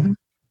 Cool. Mm-hmm.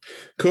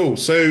 Cool.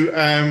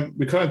 So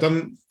we kind of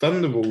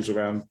done the rules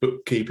around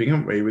bookkeeping,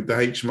 haven't we? With the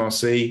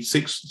HMRC,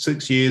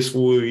 six years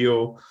for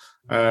your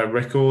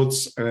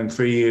records, and then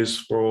 3 years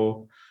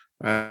for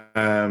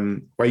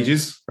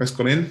wages. That's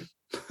gone in.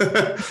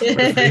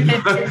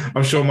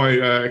 I'm sure my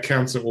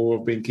accountant will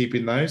have been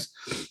keeping those.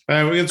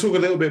 We're going to talk a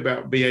little bit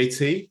about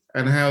VAT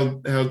and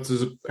how do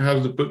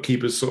the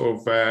bookkeepers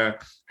sort of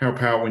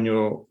help out when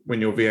you're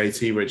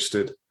VAT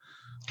registered.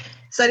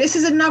 So this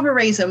is another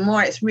reason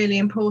why it's really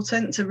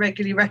important to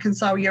regularly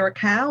reconcile your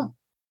account.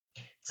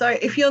 So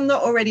if you're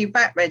not already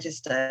VAT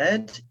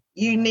registered,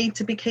 you need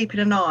to be keeping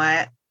an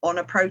eye on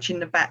approaching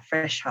the VAT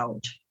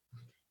threshold.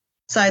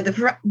 So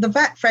the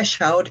VAT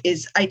threshold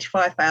is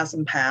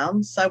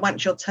 £85,000. So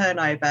once your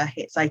turnover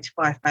hits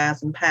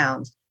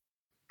 £85,000,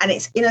 and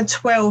it's in a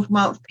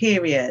 12-month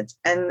period.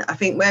 And I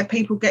think where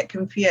people get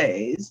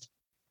confused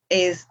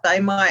is they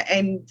might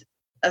end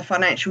a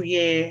financial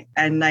year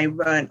and they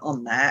weren't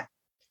on that.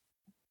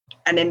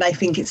 And then they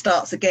think it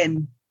starts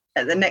again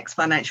at the next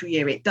financial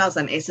year. It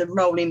doesn't. It's a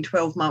rolling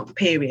 12-month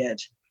period.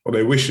 Well,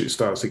 they wish it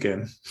starts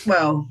again.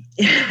 Well,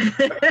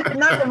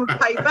 no one would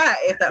pay that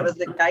if that was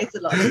the case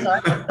a lot of the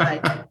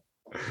time.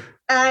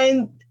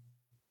 And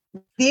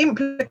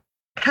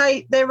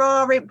there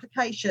are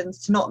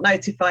implications to not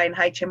notifying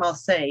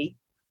HMRC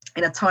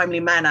in a timely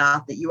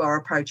manner that you are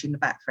approaching the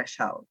VAT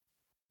threshold.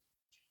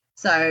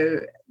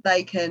 So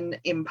they can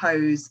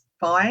impose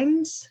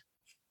fines.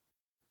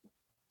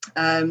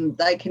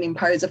 They can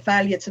impose a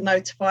failure to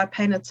notify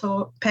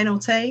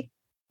penalty,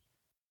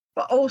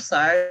 but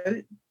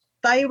also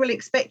they will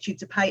expect you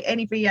to pay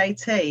any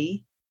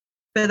VAT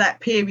for that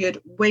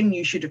period when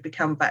you should have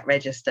become VAT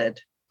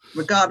registered,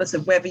 regardless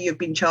of whether you've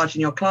been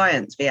charging your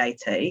clients VAT.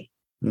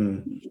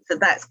 So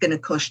that's going to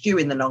cost you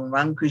in the long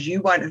run because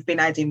you won't have been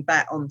adding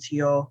VAT onto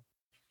your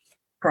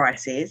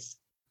prices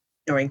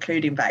or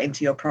including VAT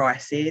into your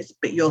prices,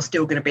 but you're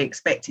still going to be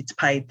expected to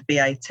pay the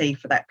VAT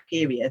for that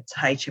period to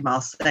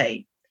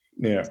HMRC.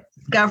 Yeah.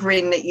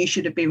 Discovering that you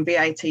should have been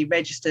VAT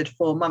registered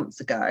 4 months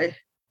ago,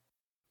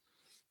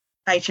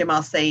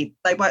 HMRC,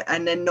 they won't,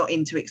 and they're not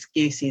into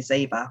excuses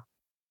either.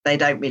 They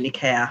don't really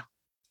care.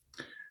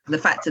 The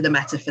fact of the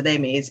matter for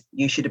them is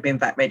you should have been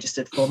VAT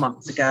registered 4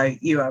 months ago.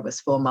 You owe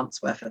us 4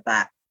 months worth of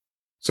that.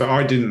 So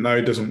I didn't know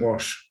it doesn't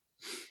wash.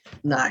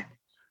 No.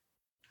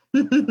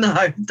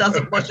 No,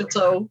 doesn't wash at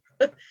all.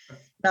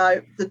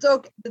 No, the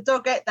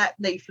dog ate that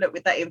leaflet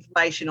with that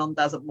information on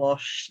doesn't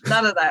wash.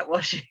 None of that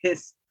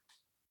washes.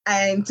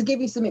 And to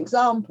give you some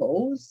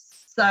examples,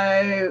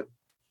 so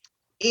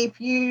if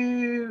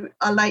you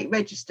are late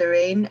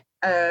registering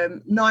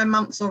 9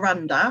 months or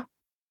under,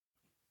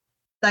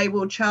 they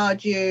will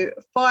charge you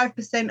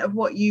 5% of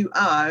what you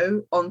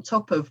owe on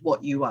top of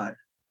what you owe.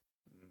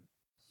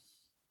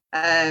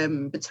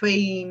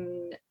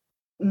 Between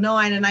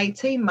 9 and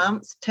 18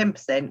 months,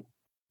 10%.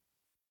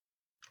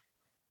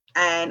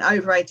 And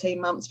over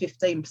 18 months,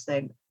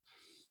 15%.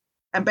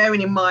 And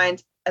bearing in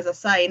mind, as I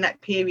say, in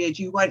that period,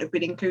 you won't have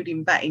been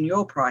including VAT in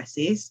your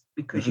prices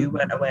because you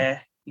weren't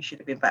aware you should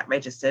have been VAT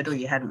registered or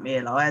you hadn't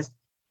realised.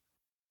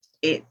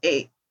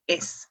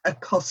 It's a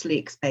costly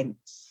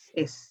expense.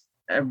 It's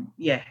an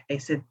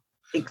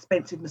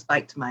expensive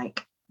mistake to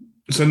make.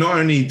 So not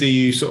only do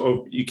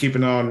you you keep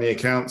an eye on the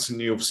accounts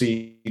and you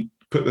obviously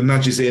put the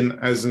nudges in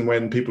as and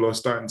when people are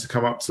starting to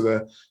come up to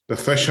the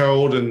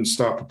threshold and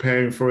start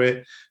preparing for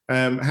it.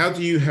 How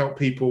do you help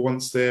people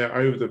once they're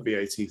over the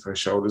VAT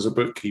threshold as a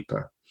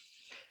bookkeeper?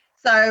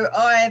 So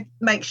I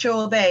make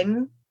sure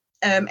then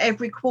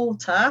every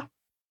quarter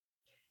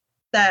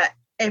that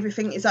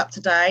everything is up to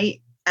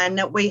date and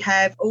that we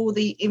have all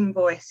the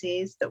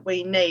invoices that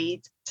we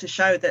need to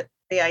show that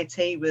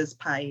VAT was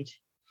paid.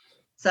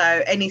 So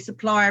any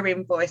supplier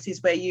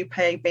invoices where you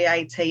pay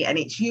VAT and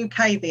it's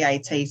UK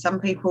VAT, some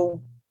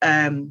people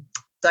don't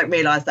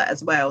realise that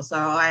as well. So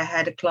I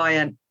had a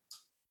client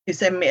who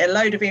sent me a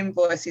load of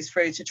invoices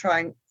through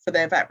to for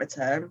their VAT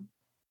return,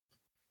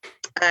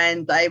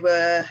 and they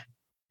were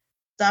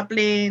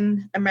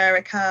Dublin,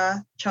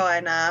 America,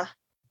 China,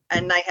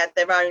 and they had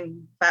their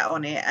own VAT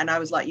on it. And I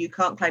was like, you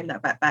can't claim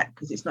that VAT back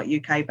because it's not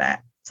UK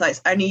VAT. So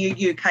it's only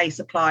your UK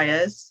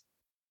suppliers.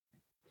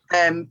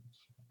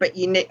 But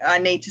I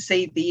need to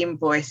see the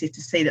invoices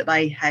to see that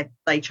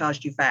they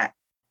charged you VAT.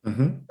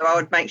 Mm-hmm. So I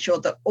would make sure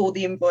that all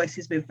the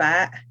invoices with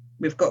VAT,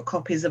 we've got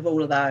copies of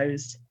all of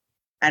those,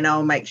 and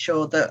I'll make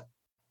sure that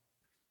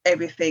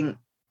everything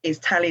is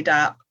tallied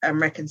up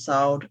and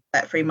reconciled.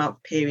 That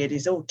 3-month period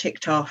is all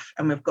ticked off,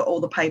 and we've got all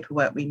the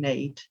paperwork we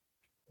need.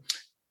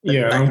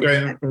 Yeah, I'm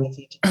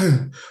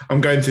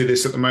going through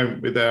this at the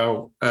moment with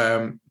our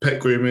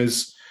pet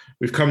groomers.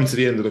 We've come to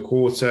the end of the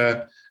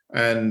quarter,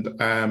 and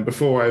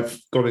before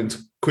I've gone into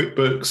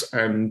QuickBooks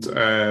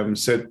and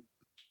said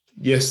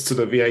yes to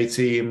the VAT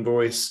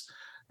invoice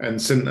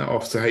and sent that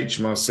off to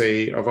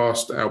HMRC, I've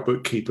asked our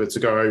bookkeeper to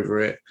go over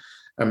it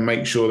and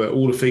make sure that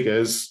all the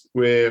figures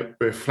we're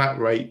flat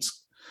rate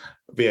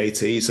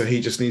VAT. So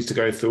he just needs to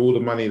go through all the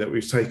money that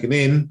we've taken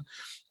in.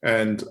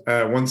 And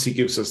once he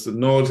gives us the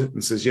nod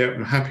and says, yeah,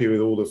 I'm happy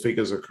with all the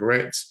figures are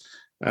correct,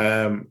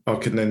 I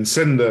can then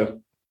send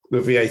the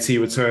the VAT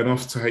return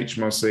off to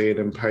HMRC and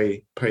then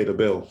pay the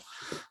bill.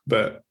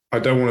 But I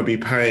don't want to be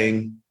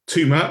paying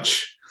too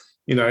much,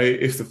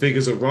 if the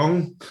figures are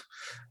wrong.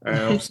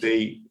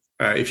 Obviously,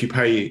 if you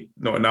pay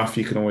not enough,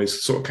 you can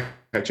always sort of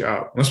catch it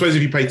up. And I suppose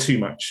if you pay too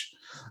much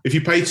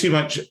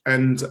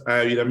and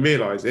you don't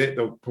realise it,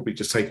 they'll probably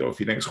just take it off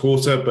your next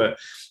quarter. But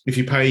if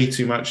you pay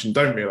too much and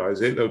don't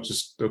realise it,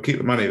 they'll keep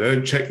the money. They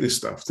don't check this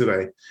stuff, do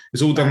they?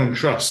 It's all done on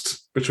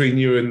trust between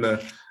you and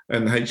the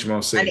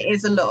HMRC. And it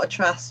is a lot of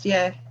trust,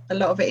 yeah. A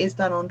lot of it is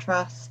done on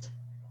trust.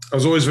 I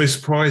was always very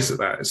surprised at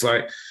that. It's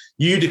like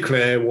you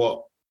declare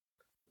what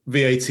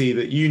VAT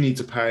that you need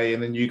to pay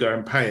and then you go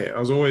and pay it. I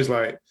was always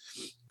like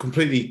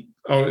completely...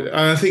 and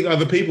I think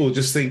other people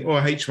just think,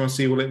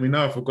 HMRC will let me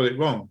know if I've got it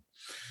wrong.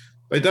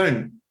 They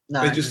don't.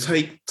 No. They just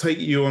take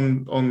you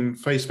on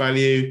face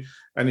value.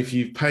 And if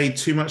you've paid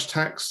too much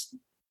tax,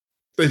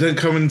 they don't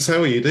come and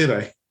tell you, do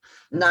they?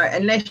 No,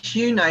 unless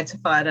you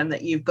notify them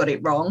that you've got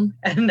it wrong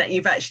and that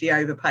you've actually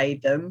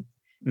overpaid them,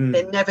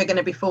 they're never going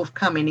to be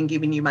forthcoming and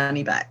giving you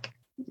money back.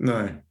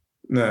 No.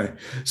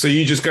 So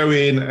you just go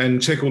in and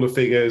check all the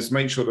figures,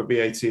 make sure the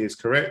VAT is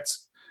correct,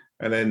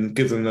 and then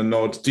give them the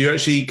nod. Do you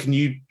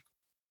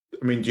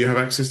have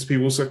access to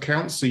people's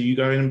accounts? So you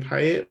go in and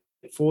pay it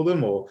for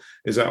them, or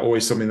is that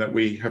always something that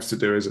we have to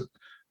do as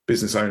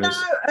business owners?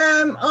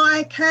 No,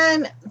 I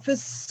can, for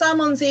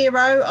some on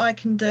Xero, I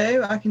can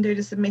do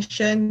the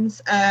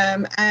submissions,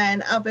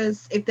 and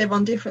others, if they're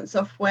on different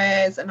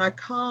softwares and I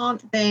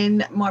can't,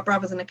 then my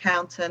brother's an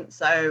accountant,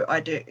 so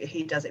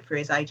he does it through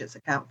his agent's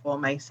account for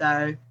me.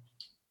 So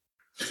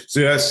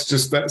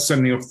that's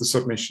sending off the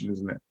submission,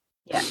 isn't it?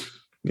 Yeah.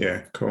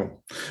 Yeah,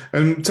 cool.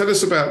 And tell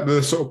us about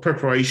the sort of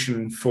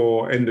preparation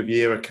for end of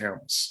year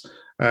accounts.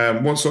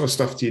 What sort of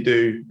stuff do you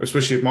do,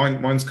 especially if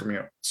mine's coming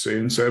up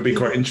soon, so it'll be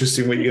quite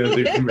interesting what you're going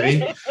to do for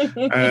me.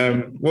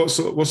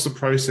 What's the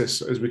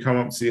process as we come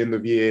up to the end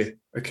of year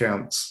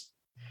accounts?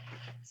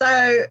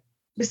 So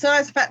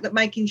besides the fact that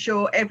making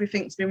sure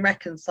everything's been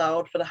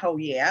reconciled for the whole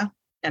year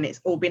and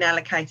it's all been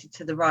allocated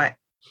to the right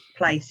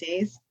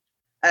places,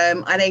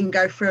 I then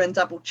go through and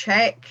double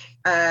check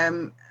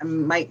and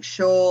make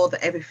sure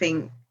that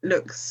everything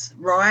looks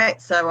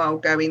right. So I'll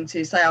go into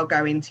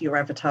your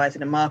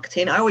advertising and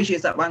marketing. I always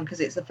use that one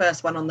because it's the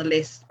first one on the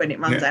list when it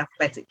runs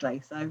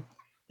alphabetically. So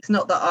it's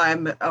not that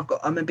I'm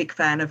a big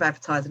fan of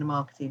advertising and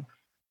marketing.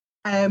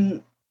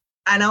 And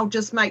I'll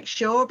just make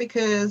sure,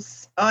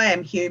 because I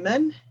am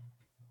human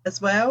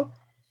as well.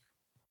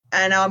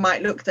 And I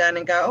might look down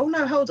and go, oh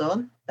no, hold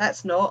on,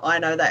 that's not. I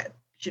know that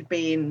should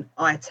be in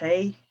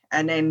IT.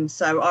 And then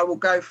so I will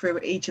go through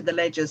each of the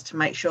ledgers to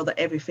make sure that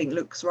everything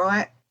looks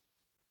right.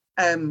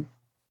 And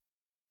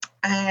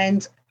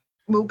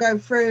we'll go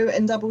through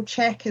and double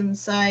check and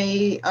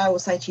I will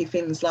say to you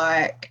things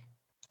like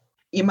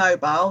your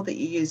mobile that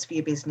you use for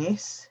your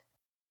business,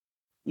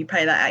 you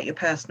pay that out your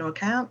personal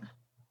account.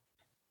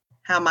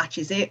 How much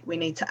is it? We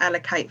need to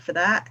allocate for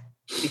that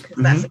because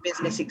that's a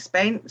business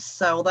expense.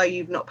 So although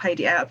you've not paid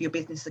it out of your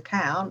business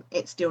account,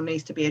 it still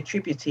needs to be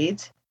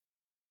attributed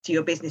to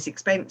your business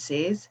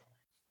expenses.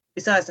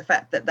 Besides the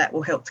fact that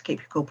will help to keep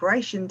your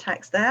corporation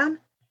tax down.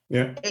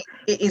 Yeah,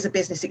 it is a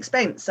business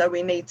expense, so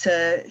we need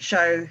to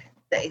show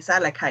that it's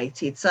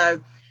allocated.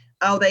 So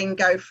I'll then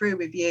go through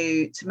with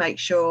you to make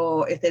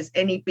sure if there's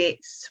any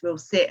bits, we'll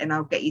sit and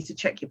I'll get you to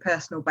check your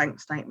personal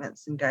bank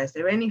statements and go, is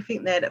there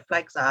anything there that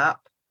flags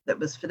up that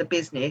was for the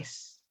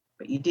business,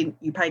 but you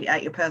paid it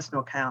out your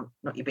personal account,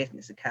 not your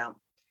business account,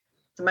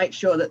 to make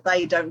sure that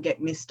they don't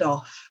get missed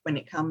off when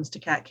it comes to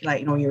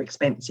calculating all your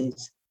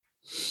expenses.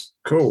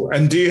 Cool.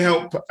 And do you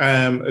help,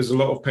 as a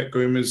lot of pet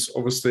groomers,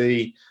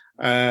 obviously,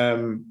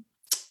 that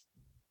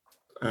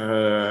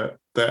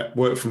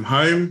work from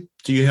home?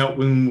 Do you help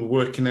them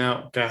working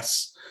out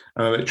gas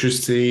and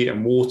electricity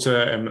and water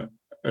and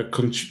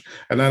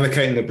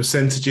allocating the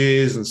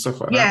percentages and stuff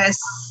like that? Yes,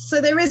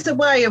 so there is a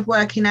way of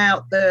working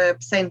out the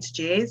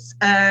percentages,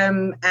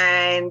 and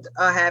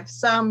I have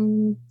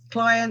some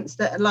clients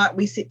that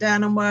we sit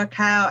down and work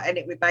out, and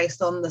it would be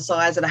based on the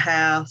size of the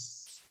house,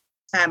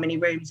 how many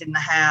rooms in the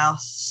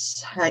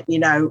house,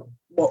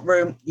 what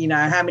room,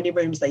 how many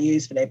rooms they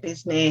use for their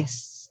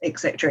business,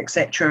 etc.,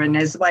 etc. And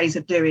there's ways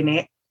of doing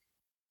it.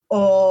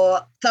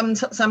 Or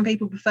some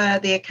people prefer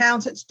the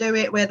accountant to do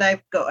it, where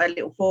they've got a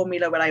little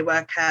formula where they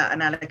work out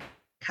an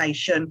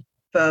allocation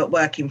for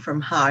working from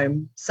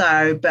home.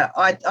 So, but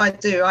I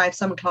have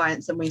some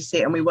clients and we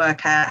sit and we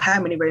work out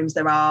how many rooms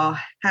there are,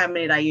 how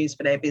many they use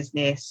for their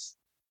business,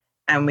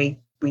 and we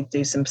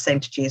do some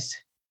percentages.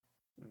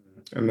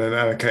 And then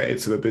allocate it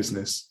to the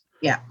business.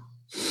 Yeah.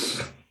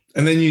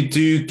 And then you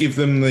do give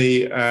them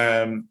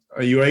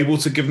are you able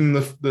to give them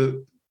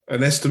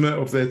an estimate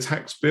of their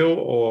tax bill?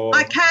 Or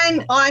I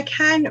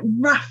can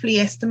roughly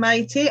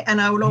estimate it, and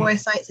I will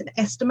always say it's an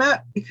estimate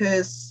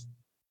because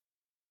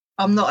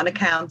I'm not an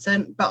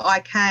accountant, but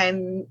I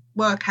can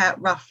work out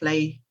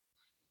roughly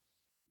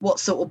what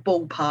sort of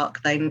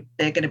ballpark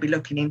they're going to be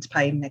looking into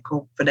paying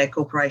for their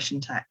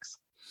corporation tax.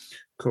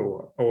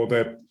 Cool. Or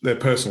their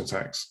personal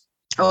tax.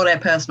 Or their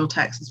personal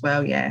tax as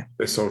well, yeah.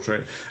 Their sole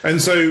trade.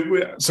 And so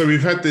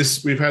we've had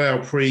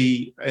our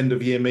pre-end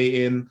of year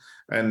meeting,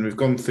 and we've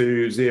gone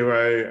through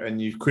Xero,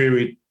 and you've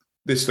queried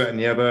this, that, and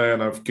the other,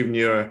 and I've given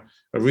you a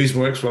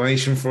reasonable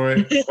explanation for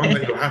it, one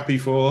that you're happy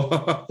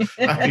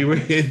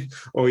with,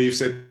 or you've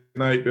said,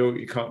 no, Bill,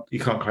 you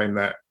can't claim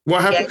that.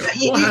 What happened?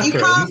 Yeah, you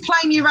can't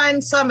claim your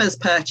own summer's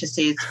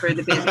purchases through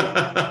the business.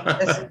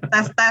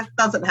 that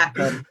doesn't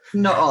happen.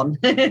 Not on.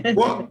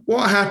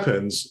 What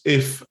happens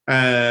if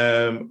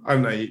I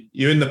don't know,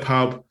 you're in the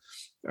pub,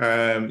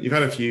 you've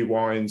had a few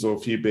wines or a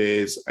few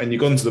beers, and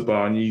you've gone to the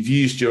bar and you've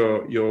used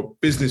your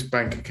business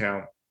bank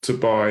account to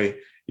buy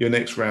your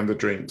next round of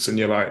drinks, and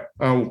you're like,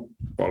 oh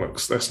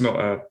bollocks, that's not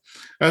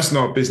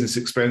a business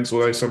expense,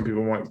 although some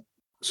people might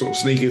sort of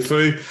sneak it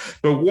through.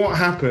 But what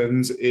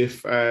happens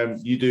if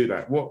you do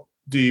that?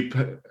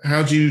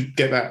 How do you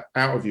get that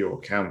out of your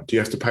account? Do you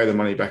have to pay the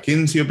money back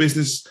into your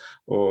business,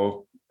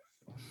 or?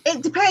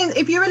 It depends.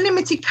 If you're a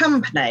limited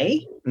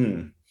company,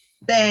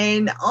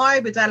 then I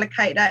would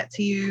allocate that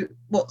to you,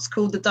 what's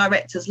called the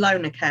director's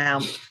loan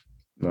account.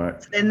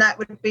 Right. So then that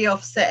would be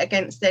offset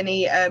against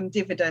any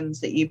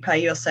dividends that you pay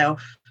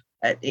yourself.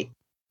 That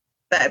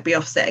would be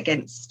offset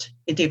against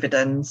your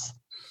dividends.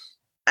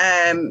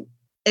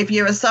 If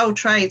you're a sole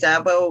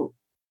trader, well,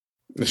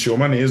 it's your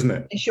money, isn't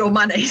it? It's your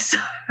money, so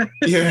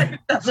yeah, it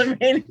doesn't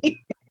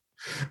really.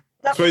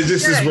 I suppose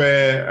this is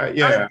where,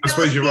 I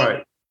suppose you're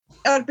right.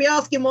 I'd be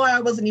asking why I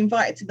wasn't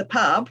invited to the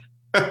pub,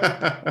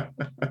 but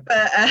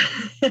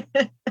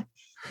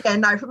yeah,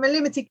 no. From a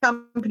limited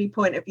company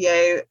point of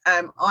view,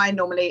 I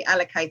normally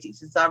allocate it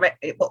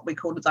to what we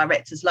call the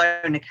director's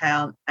loan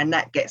account, and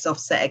that gets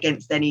offset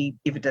against any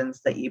dividends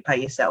that you pay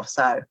yourself.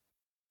 So.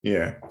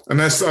 Yeah,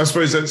 and I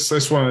suppose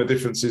that's one of the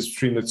differences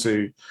between the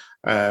two,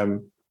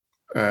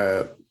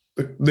 the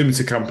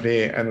limited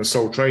company and the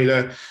sole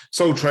trader.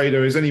 Sole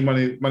trader is any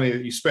money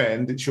that you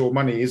spend, it's your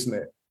money, isn't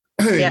it?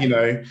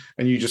 Yeah.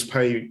 And you just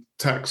pay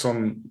tax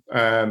on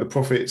the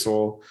profits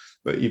or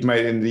that you've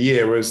made in the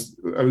year. Whereas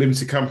a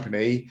limited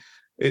company,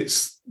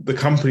 it's the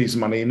company's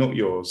money, not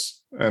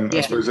yours. And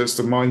I suppose that's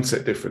the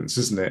mindset difference,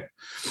 isn't it?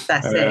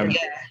 That's it.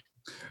 Yeah.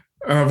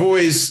 And I've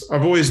always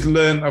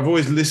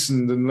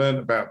listened and learned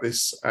about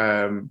this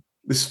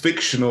this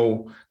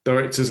fictional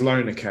director's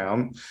loan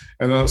account,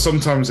 and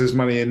sometimes there's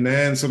money in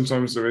there, and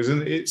sometimes there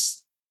isn't.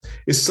 It's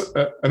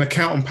an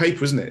account on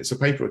paper, isn't it? It's a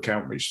paper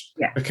account which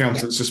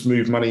accountants just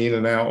move money in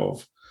and out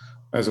of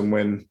as and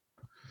when.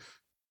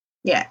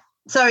 Yeah.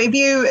 So if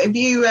you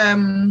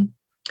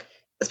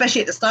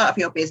especially at the start of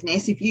your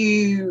business, if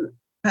you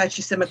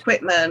purchase some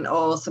equipment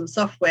or some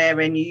software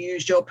and you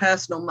use your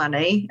personal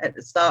money at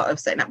the start of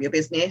setting up your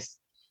business,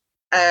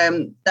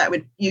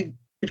 you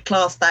would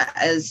class that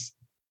as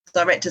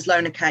director's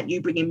loan account,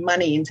 you bringing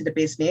money into the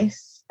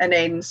business. And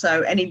then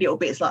so any little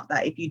bits like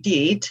that, if you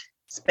did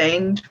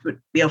spend,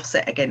 would be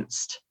offset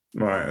against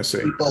right, I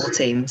see.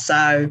 Reporting.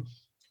 So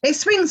it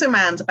swings and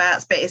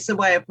roundabouts, but it's a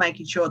way of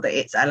making sure that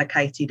it's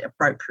allocated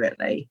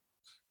appropriately.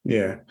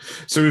 Yeah.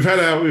 So we've had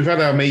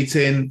our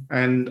meeting,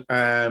 and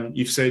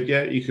you've said,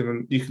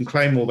 you can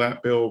claim all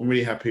that, Bill. I'm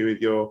really happy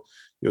with your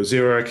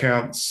Xero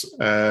accounts.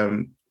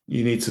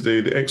 You need to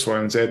do the X, Y,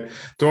 and Z.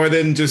 Do I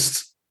then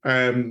just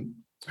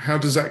how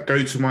does that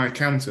go to my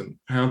accountant?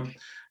 How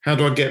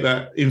do I get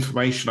that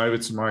information over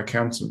to my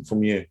accountant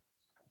from you?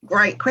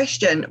 Great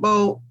question.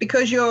 Well,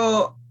 because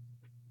you're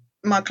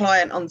my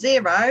client on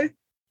Xero,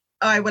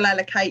 I will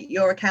allocate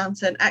your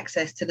accountant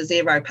access to the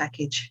Xero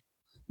package.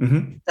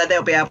 Mm-hmm. So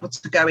they'll be able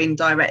to go in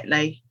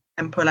directly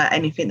and pull out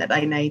anything that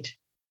they need.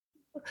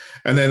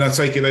 And then I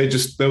take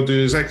it they'll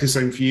do exactly the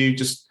same for you,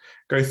 just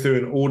go through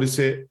and audit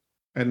it,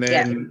 and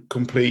then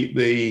complete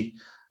the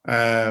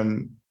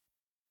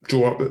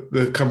draw up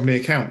the company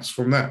accounts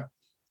from that,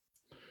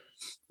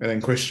 and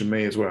then question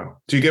me as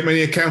well. Do you get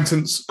many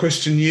accountants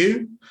question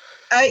you?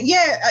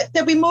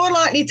 They'll be more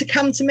likely to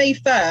come to me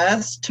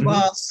first to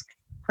ask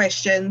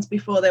questions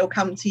before they'll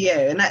come to you,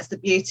 and that's the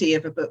beauty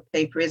of a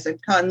bookkeeper, is a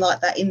kind of like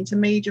that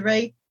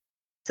intermediary.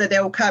 So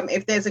they'll come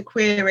if there's a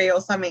query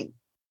or something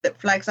that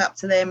flags up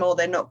to them or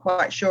they're not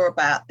quite sure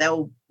about,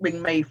 they'll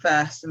ring me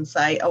first and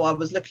say, oh, I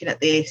was looking at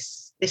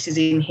this is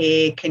in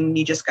here, can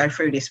you just go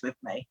through this with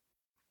me?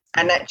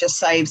 And that just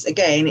saves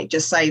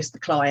the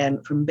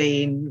client from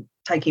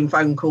taking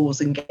phone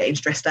calls and getting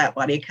stressed out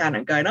by the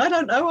accountant going, I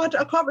don't know, I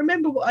can't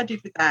remember what I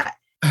did with that.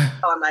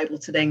 I'm able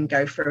to then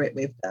go through it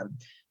with them.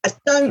 I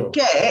don't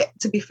get,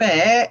 to be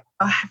fair,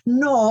 I have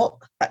not,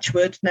 touch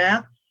wood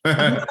now,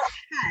 I've not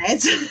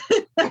had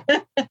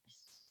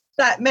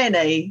that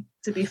many,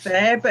 to be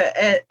fair, but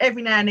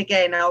every now and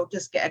again I'll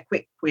just get a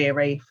quick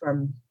query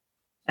from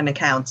an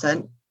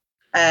accountant.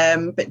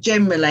 But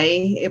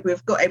generally, if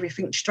we've got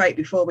everything straight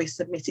before we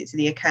submit it to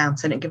the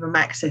accountant and give them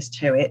access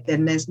to it,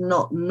 then there's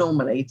not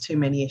normally too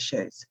many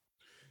issues.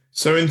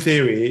 So in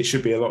theory, it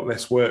should be a lot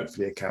less work for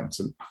the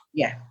accountant.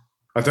 Yeah.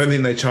 I don't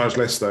think they charge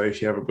less, though,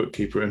 if you have a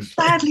bookkeeper in.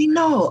 Sadly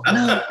not,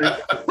 no.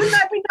 Wouldn't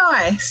that be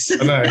nice?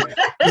 I know,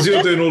 because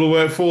you're doing all the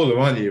work for them,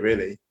 aren't you,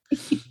 really?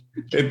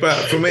 But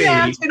for me...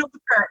 Yeah, I'm doing all the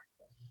work.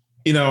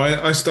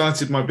 I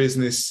started my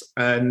business,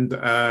 and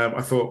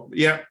I thought,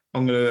 yeah,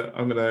 I'll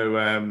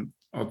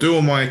do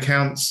all my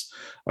accounts.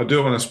 I'll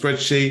do it on a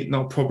spreadsheet,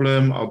 not a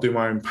problem. I'll do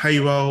my own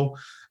payroll.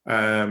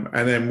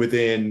 And then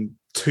within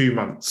 3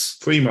 months,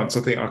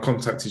 I think I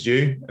contacted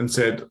you and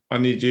said, I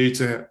need you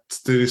to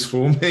do this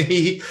for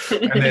me.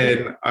 And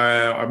then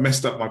I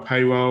messed up my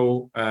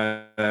payroll.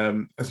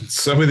 And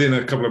so within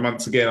a couple of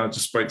months, again, I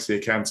just spoke to the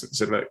accountant and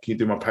said, look, can you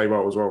do my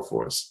payroll as well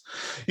for us?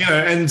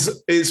 And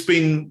it's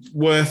been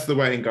worth the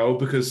weight in gold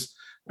because,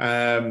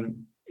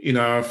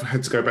 I've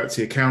had to go back to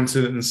the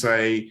accountant and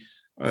say,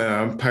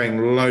 I'm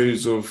paying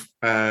loads of,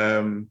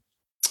 I'm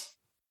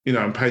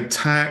paying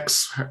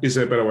tax. Is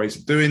there better ways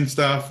of doing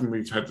stuff? And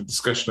we've had the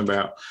discussion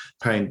about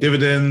paying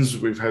dividends.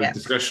 We've had a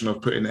discussion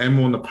of putting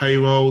Emma on the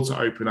payroll to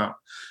open up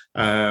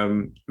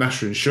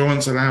national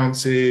insurance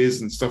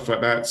allowances and stuff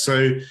like that.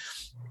 So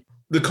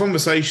the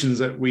conversations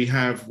that we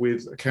have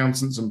with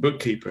accountants and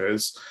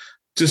bookkeepers,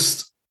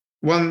 just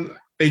one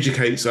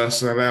educates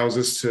us and allows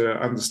us to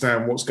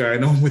understand what's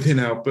going on within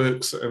our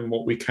books and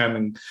what we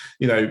can,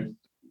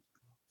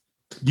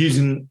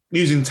 using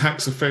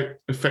tax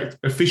effect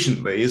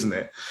efficiently, isn't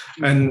it?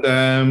 And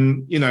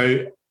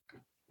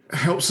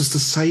helps us to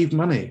save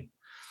money.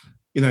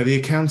 The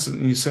accountant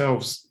and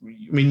yourselves,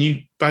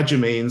 you badger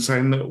me and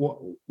saying, look,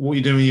 what are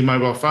you doing with your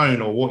mobile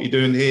phone, or what you're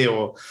doing here,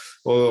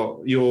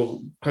 or you're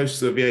close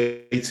to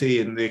the VAT,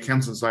 and the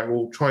accountant's like,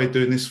 well, try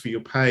doing this for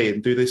your pay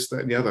and do this,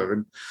 that, and the other.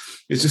 And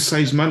it just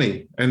saves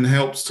money and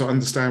helps to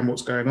understand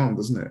what's going on,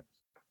 doesn't it?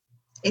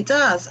 It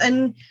does.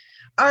 And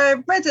I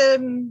read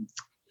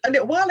a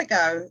little while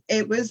ago,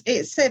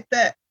 it said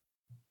that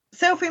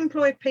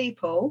self-employed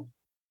people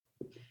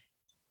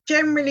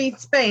generally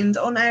spend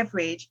on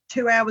average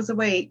 2 hours a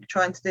week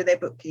trying to do their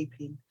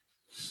bookkeeping.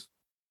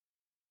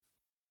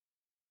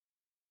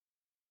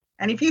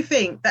 And if you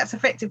think that's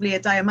effectively a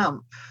day a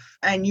month,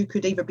 and you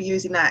could either be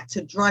using that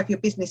to drive your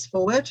business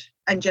forward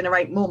and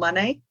generate more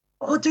money,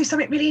 or do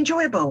something really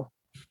enjoyable.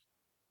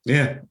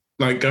 Yeah,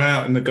 like go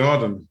out in the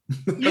garden.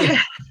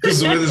 Yeah. Because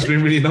the weather's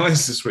been really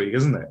nice this week,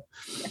 isn't it?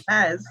 It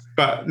has.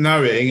 But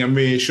knowing and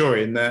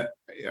reassuring that,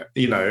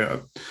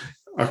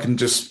 I can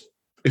just,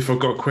 if I've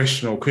got a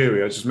question or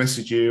query, I just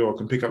message you, or I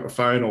can pick up the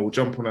phone or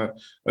jump on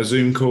a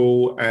Zoom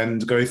call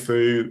and go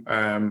through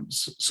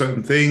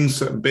certain things,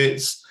 certain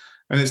bits,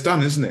 and it's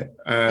done, isn't it?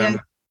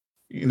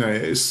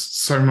 It's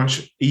so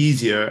much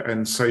easier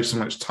and saves so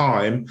much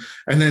time.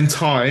 And then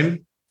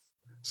time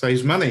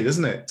saves money,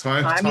 doesn't it?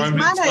 Time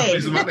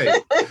is money.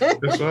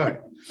 That's right.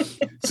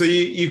 So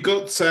you've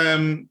got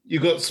some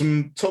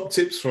top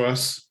tips for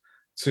us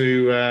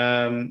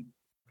to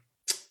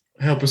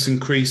help us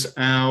increase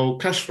our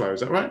cash flow. Is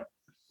that right?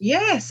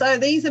 Yeah. So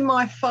these are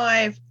my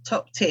 5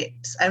 top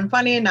tips. And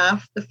funny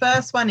enough, the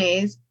first one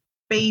is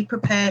be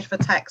prepared for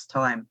tax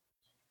time.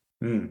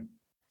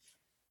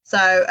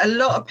 So a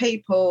lot of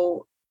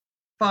people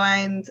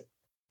find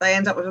they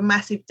end up with a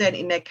massive dent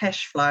in their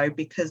cash flow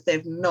because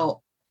they've not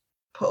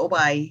put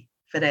away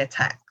for their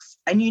tax.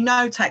 And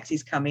tax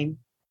is coming.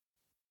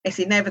 It's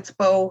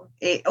inevitable.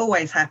 It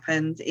always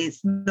happens. It's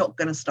not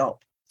going to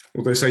stop.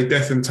 Well, they say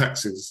death and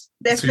taxes.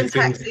 Death and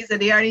taxes are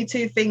the only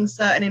 2 things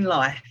certain in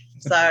life.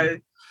 So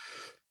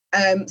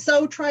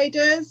sole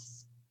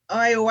traders,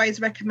 I always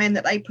recommend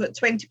that they put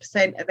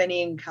 20% of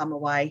any income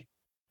away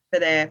for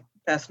their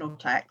personal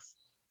tax.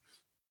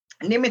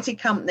 Limited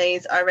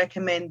companies, I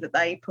recommend that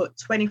they put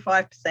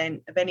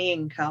 25% of any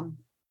income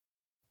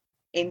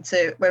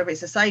into, whether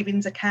it's a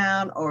savings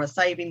account or a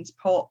savings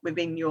pot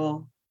within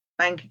your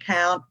bank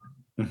account.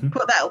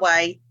 Put that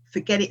away,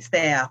 forget it's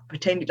there,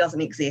 pretend it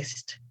doesn't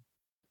exist,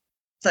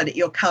 so that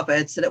you're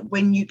covered, so that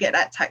when you get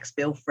that tax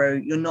bill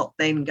through, you're not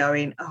then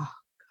going, oh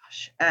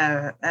gosh,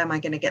 how am I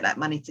going to get that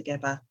money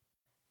together?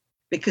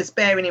 Because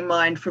bearing in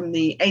mind, from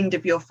the end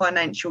of your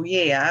financial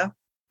year,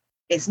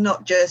 it's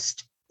not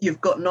just you've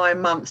got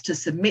 9 months to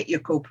submit your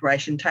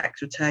corporation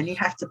tax return, you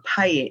have to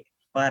pay it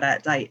by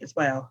that date as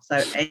well.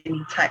 So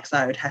any tax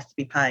owed has to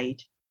be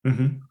paid.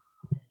 And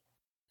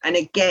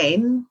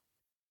again,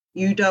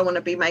 you don't want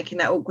to be making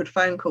that awkward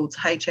phone call to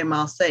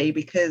HMRC,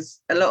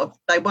 because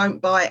they won't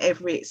buy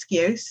every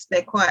excuse.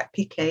 They're quite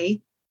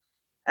picky.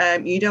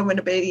 You don't want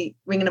to be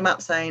ringing them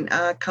up saying,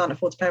 I can't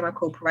afford to pay my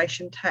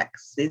corporation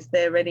tax. Is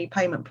there any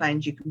payment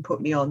plans you can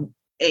put me on?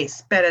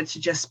 It's better to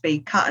just be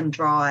cut and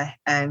dry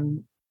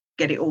and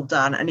get it all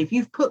done. And if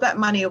you've put that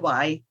money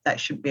away, that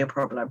shouldn't be a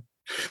problem.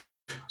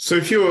 So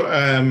if you're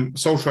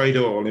sole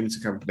trader or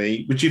limited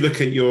company, would you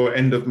look at your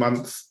end of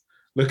month,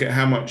 look at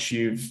how much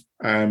you've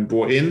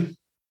brought in,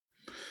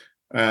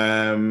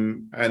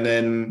 and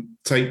then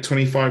take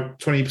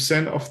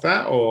 20% off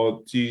that?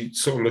 Or do you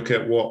sort of look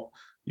at what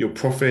your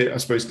profit, I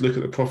suppose, look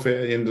at the profit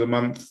at the end of the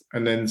month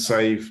and then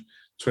save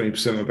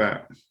 20% of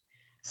that?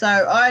 So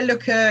I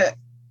look at,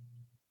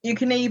 you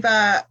can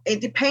either, it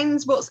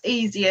depends what's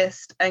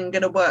easiest and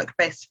going to work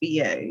best for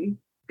you,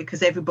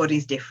 because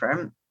everybody's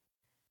different.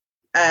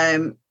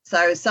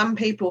 So some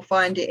people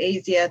find it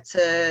easier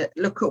to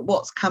look at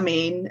what's come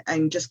in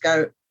and just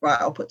go,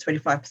 right, I'll put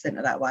 25%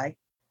 of that away.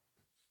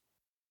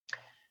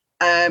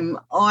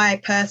 I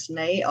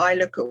personally, I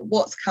look at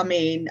what's come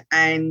in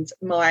and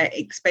my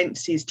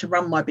expenses to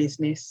run my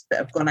business that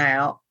have gone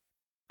out,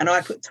 and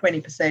I put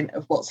 20%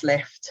 of what's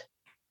left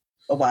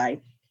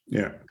away.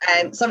 Yeah.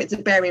 And something to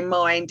bear in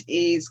mind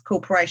is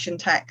corporation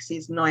tax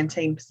is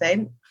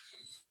 19%,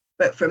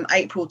 but from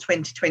April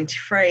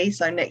 2023,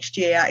 so next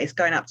year, it's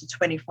going up to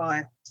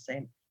 25%.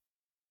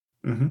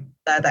 Mm-hmm.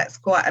 So that's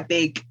quite a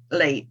big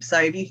leap. So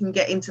if you can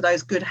get into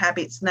those good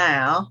habits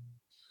now,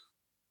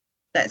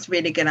 that's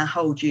really going to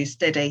hold you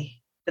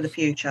steady for the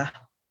future.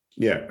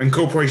 Yeah, and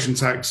corporation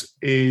tax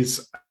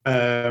is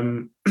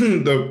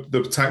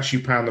the tax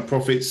you pay on the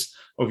profits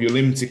of your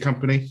limited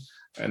company,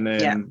 and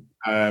then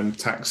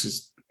tax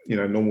is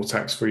normal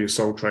tax for your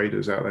sole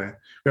traders out there.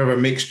 We have a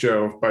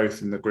mixture of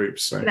both in the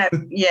groups. So.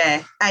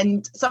 Yeah,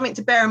 and something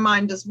to bear in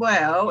mind as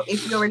well: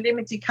 if you're a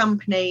limited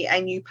company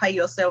and you pay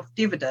yourself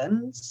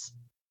dividends,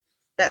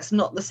 that's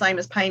not the same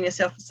as paying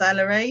yourself a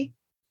salary.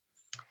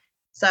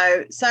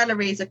 So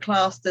salaries are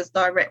classed as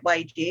direct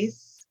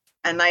wages,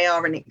 and they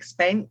are an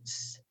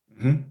expense.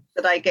 Mm-hmm.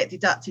 So they get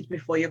deducted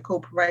before your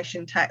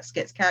corporation tax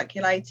gets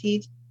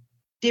calculated.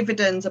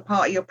 Dividends are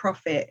part of your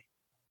profit.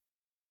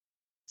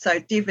 So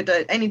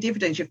any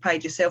dividends you've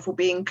paid yourself will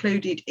be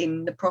included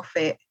in the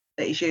profit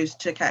that is used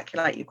to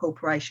calculate your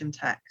corporation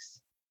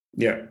tax.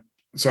 Yeah.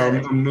 So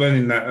I'm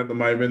learning that at the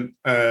moment.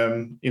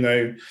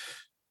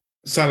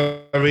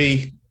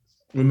 Salary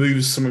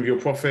removes some of your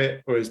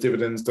profit, whereas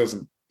dividends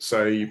doesn't.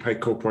 So you pay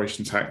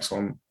corporation tax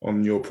on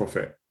your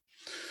profit.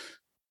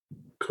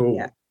 Cool.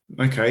 Yeah.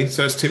 Okay,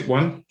 so that's tip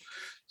 1.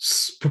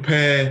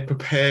 Prepare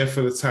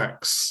for the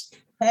tax.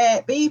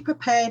 Be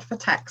prepared for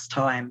tax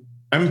time.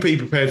 And be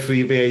prepared for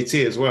your VAT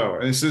as well.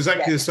 And it's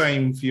exactly the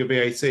same for your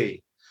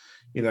VAT.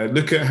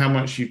 Look at how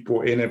much you've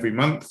brought in every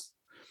month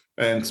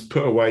and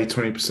put away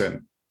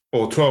 20%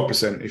 or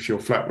 12% if you're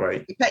flat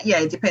rate. Yeah,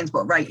 it depends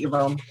what rate you're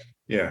on.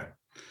 Yeah.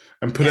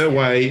 And put it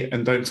away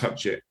and don't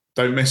touch it.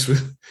 Don't mess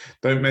with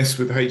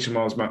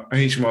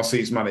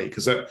HMRC's money,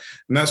 because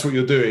that's what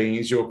you're doing,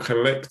 is you're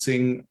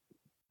collecting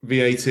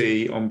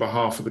VAT on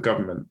behalf of the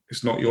government.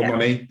 It's not your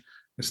money,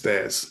 it's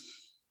theirs.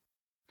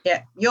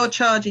 Yeah, you're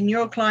charging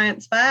your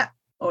clients VAT,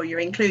 or you're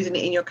including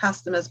it in your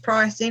customers'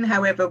 pricing,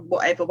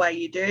 whatever way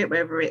you do it,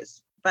 whether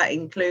it's VAT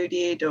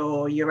included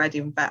or you're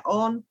adding VAT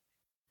on.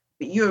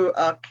 But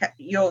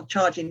you're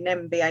charging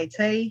them VAT,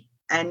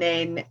 and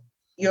then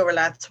you're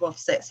allowed to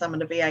offset some of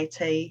the VAT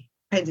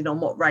depending on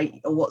what rate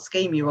or what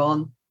scheme you're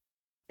on,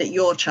 that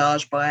you're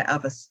charged by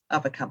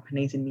other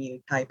companies in the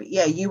UK. But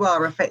yeah, you are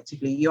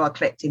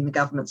collecting the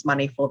government's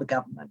money for the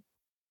government.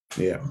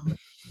 Yeah.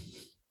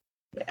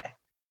 Yeah.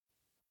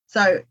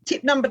 So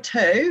tip number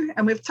 2,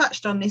 and we've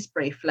touched on this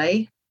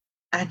briefly,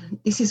 and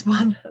this is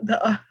one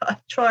that I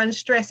try and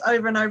stress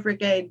over and over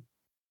again: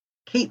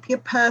 keep your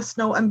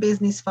personal and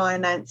business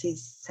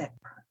finances separate.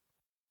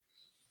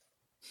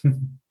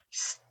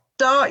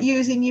 Start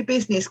using your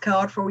business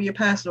card for all your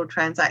personal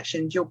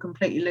transactions, you'll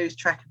completely lose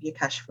track of your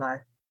cash flow.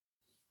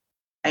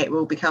 It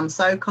will become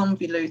so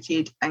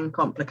convoluted and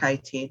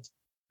complicated,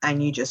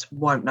 and you just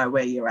won't know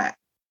where you're at.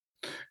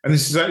 And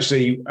this is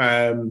actually,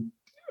 I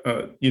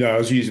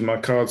was using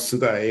my cards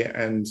today,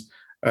 and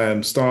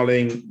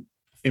Starling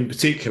in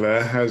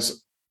particular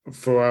has,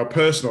 for our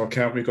personal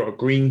account, we've got a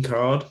green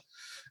card,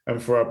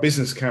 and for our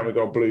business account, we've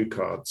got a blue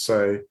card.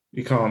 So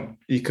you can't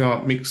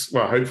mix.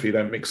 Well, hopefully you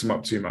don't mix them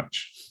up too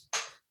much.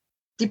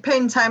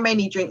 Depends how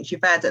many drinks you've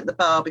had at the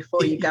bar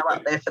before you go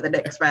up there for the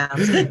next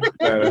round.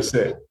 No, that's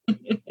it.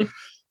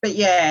 But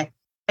yeah,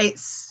 it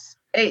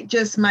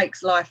just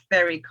makes life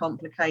very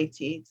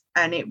complicated,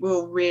 and it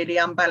will really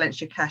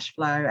unbalance your cash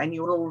flow, and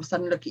you'll all of a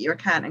sudden look at your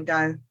account and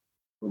go,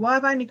 well, why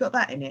have I only got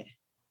that in it?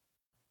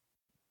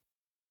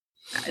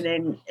 And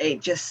then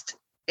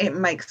it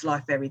makes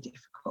life very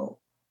difficult.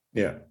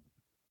 Yeah.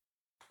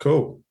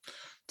 Cool.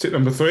 Tip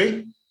number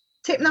 3.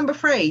 Tip number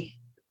 3,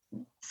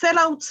 sell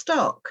old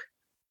stock.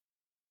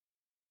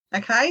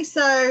 Okay,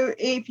 so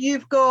if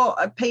you've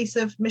got a piece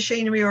of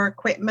machinery or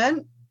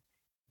equipment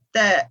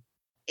that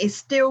is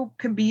still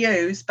can be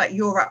used, but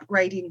you're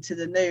upgrading to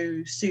the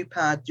new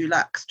Super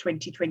Deluxe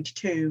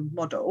 2022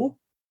 model,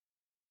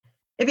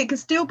 if it can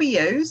still be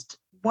used,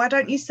 why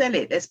don't you sell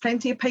it? There's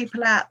plenty of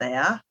people out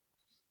there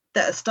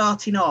that are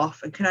starting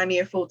off and can only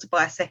afford to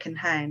buy second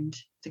hand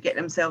to get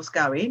themselves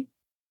going.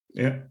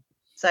 Yeah.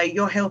 So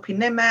you're helping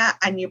them out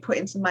and you're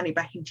putting some money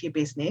back into your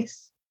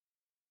business.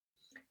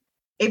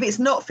 If it's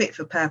not fit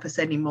for purpose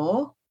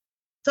anymore,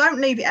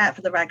 don't leave it out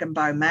for the rag and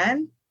bone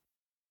man.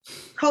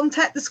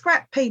 Contact the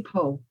scrap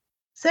people.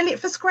 Sell it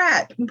for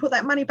scrap and put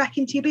that money back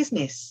into your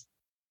business.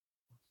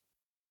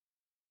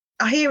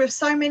 I hear of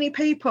so many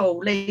people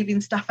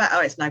leaving stuff out.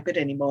 Oh, it's no good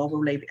anymore.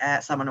 We'll leave it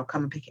out. Someone will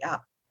come and pick it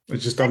up.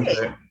 It's just dump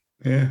it.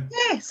 Yeah.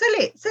 Yeah, sell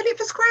it. Sell it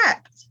for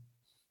scrap.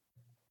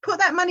 Put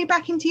that money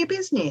back into your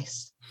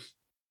business.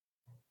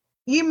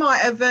 You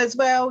might have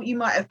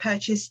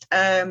purchased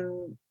a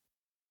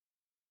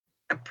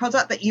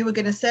product that you were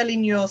going to sell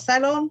in your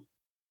salon,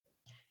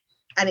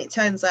 and it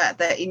turns out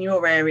that in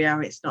your area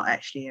it's not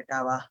actually a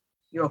goer.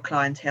 Your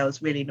clientele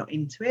is really not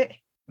into it.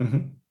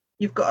 Mm-hmm.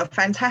 you've got a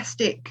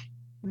fantastic,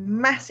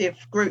 massive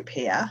group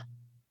here.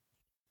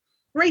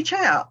 Reach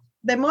out.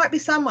 There might be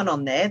someone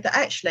on there that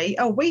actually,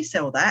 we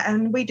sell that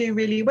and we do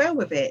really well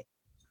with it.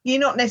 You're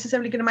not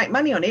necessarily going to make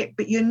money on it,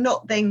 but you're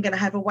not then going to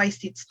have a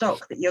wasted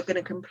stock that you're going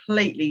to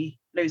completely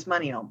lose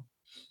money on.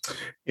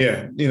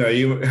 Yeah,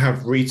 you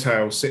have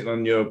retail sitting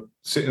on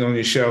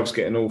your shelves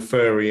getting all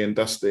furry and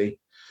dusty.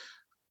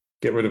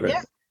 Get rid of it.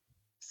 Yeah.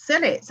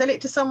 Sell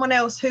it to someone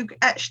else who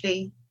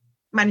actually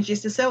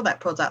manages to sell that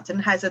product and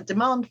has a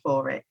demand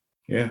for it.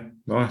 Yeah,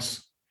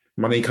 nice.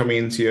 Money coming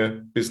into your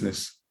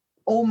business.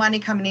 All money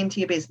coming into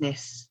your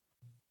business.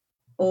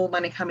 All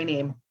money coming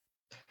in.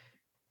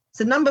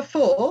 So number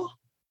 4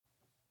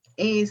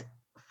 is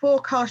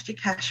forecast your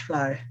cash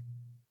flow.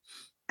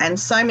 And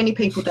so many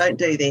people don't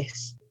do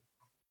this.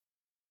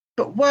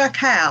 But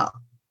work out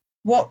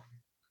what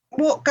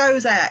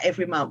goes out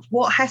every month,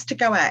 what has to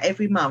go out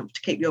every month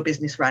to keep your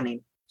business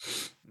running.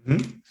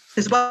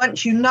 Because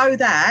once you know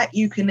that,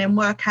 you can then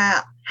work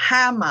out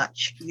how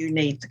much you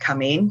need to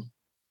come in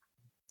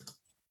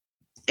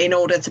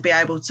order to be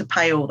able to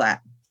pay all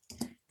that.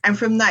 And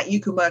from that,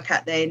 you can work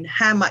out then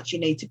how much you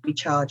need to be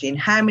charging,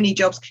 how many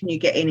jobs can you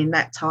get in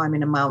that time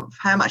in a month,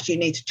 how much you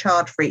need to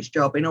charge for each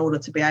job in order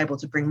to be able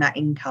to bring that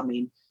income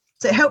in.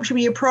 So it helps you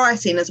with your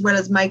pricing as well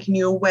as making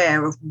you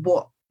aware of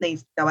what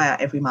needs to go out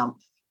every month.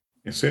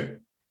 That's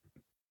it.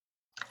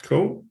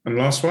 Cool. And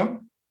last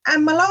one?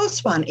 And my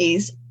last one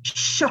is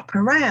shop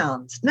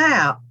around.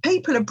 Now,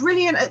 people are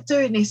brilliant at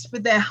doing this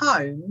with their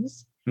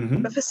homes,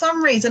 but for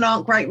some reason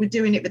aren't great with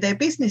doing it with their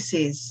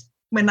businesses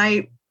when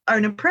they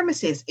own a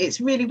premises.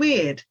 It's really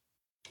weird.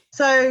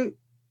 So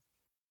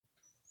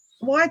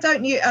why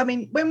don't you,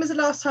 when was the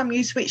last time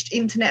you switched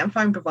internet and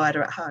phone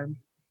provider at home?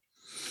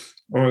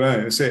 Oh,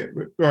 no, that's it.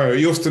 Right,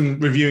 you're often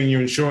reviewing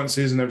your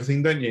insurances and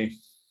everything, don't you?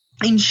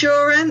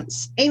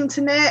 Insurance,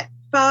 internet,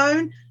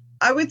 phone.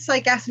 I would say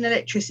gas and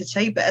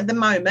electricity, but at the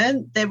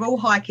moment, they're all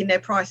hiking their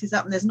prices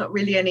up and there's not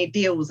really any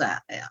deals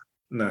out there.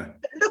 No.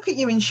 But look at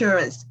your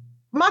insurance.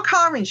 My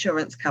car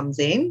insurance comes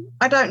in.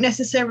 I don't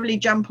necessarily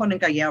jump on and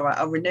go, yeah, all right,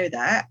 I'll renew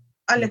that.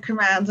 I look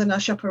around and I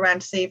shop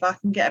around to see if I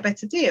can get a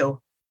better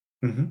deal.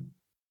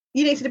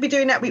 You need to be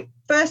doing that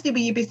firstly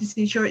with your business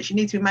insurance. You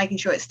need to be making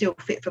sure it's still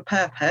fit for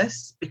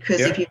purpose,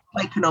 because if you've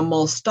taken on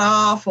more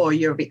staff or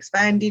you've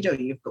expanded or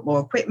you've got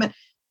more equipment,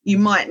 you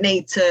might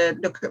need to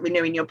look at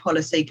renewing your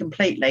policy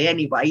completely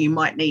anyway. You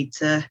might need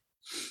to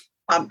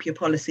bump your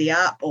policy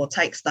up or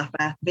take stuff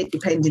out of it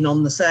depending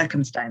on the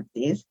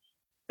circumstances.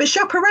 But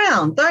shop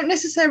around. Don't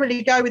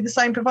necessarily go with the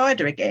same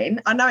provider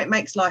again. I know it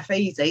makes life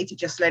easy to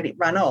just let it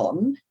run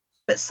on,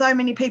 but so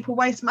many people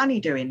waste money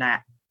doing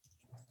that.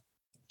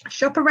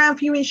 Shop around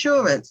for your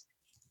insurance.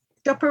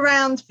 Shop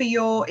around for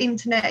your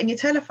internet and your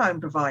telephone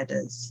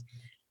providers.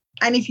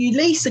 And if you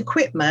lease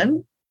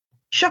equipment,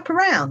 shop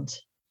around.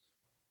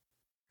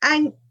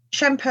 And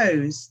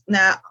shampoos.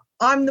 Now,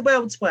 I'm the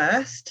world's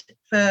worst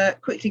for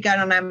quickly going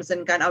on Amazon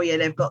and going, oh, yeah,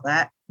 they've got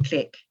that.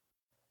 Click.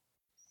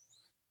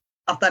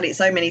 I've done it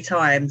so many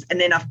times, and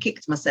then I've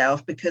kicked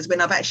myself because when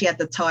I've actually had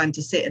the time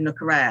to sit and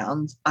look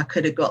around, I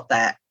could have got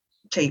that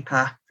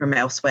cheaper from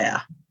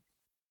elsewhere.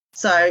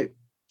 So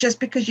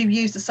just because you've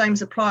used the same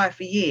supplier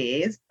for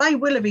years, they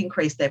will have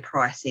increased their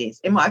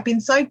prices. It might have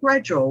been so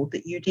gradual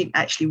that you didn't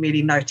actually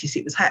really notice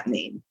it was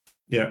happening.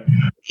 Yeah.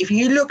 If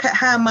you look at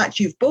how much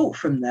you've bought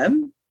from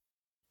them,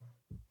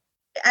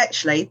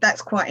 actually,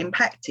 that's quite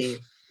impactful.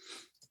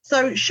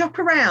 So shop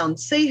around,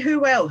 see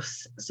who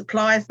else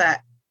supplies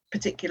that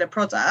particular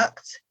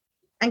product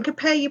and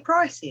compare your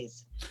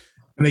prices.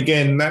 And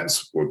again,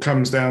 that's what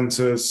comes down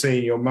to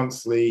seeing your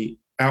monthly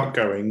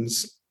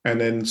outgoings and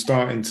then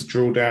starting to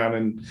drill down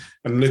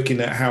and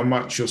looking at how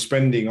much you're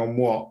spending on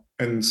what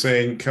and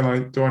saying,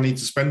 do I need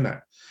to spend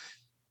that?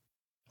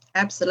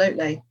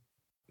 Absolutely.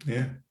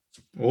 Yeah.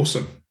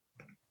 Awesome.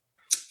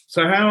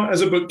 So how,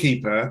 as a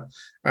bookkeeper,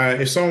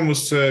 if someone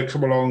was to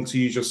come along to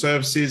use your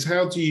services,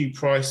 how do you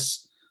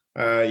price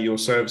your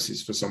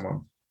services for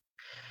someone?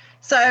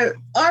 So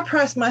I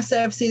price my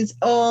services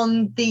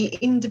on the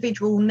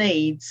individual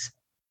needs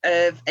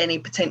of any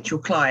potential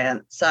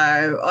client.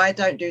 So I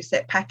don't do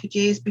set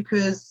packages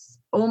because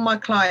all my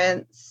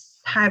clients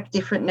have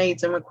different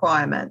needs and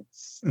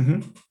requirements.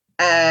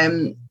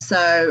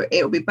 So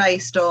it will be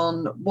based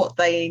on what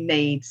they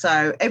need.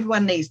 So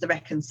everyone needs the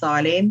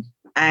reconciling.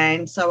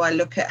 And so I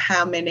look at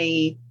how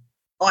many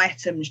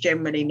items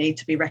generally need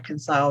to be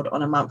reconciled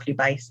on a monthly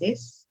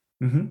basis,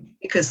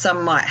 because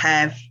some might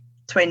have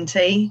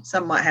 20,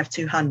 some might have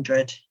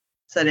 200.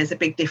 So there's a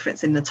big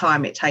difference in the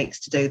time it takes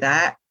to do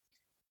that.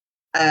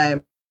 I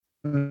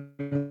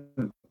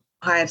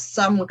have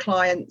some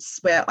clients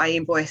where I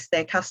invoice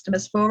their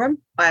customers for them.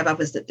 I have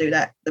others that do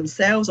that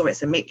themselves, or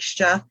it's a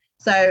mixture.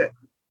 So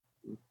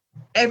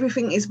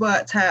everything is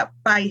worked out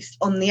based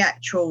on the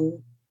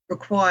actual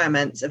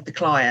requirements of the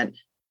client.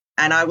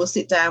 And I will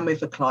sit down with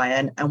the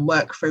client and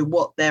work through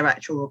what their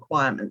actual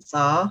requirements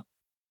are.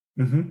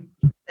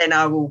 Then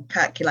I will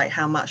calculate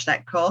how much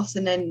that costs.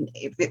 And then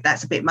if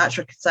that's a bit much,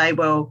 I could say,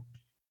 well,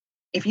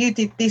 if you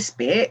did this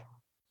bit,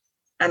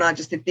 and I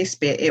just did this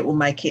bit, it will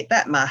make it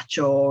that much,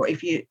 or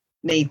if you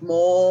need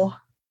more,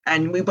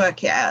 and we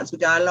work it out as we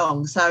go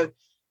along. So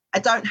I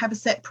don't have a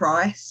set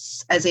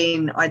price, as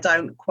in I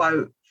don't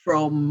quote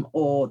from,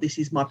 or this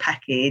is my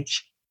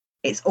package.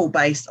 It's all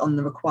based on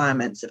the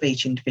requirements of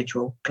each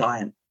individual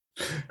client.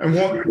 And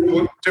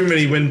what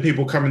generally, when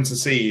people come in to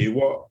see you,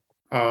 what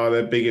are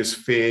their biggest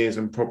fears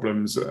and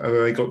problems? Have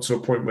they got to a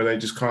point where they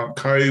just can't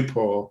cope,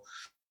 or?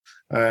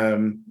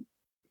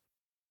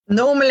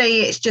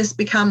 Normally, it's just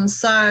become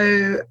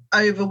so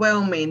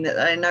overwhelming that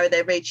they know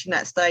they're reaching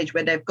that stage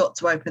where they've got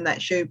to open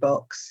that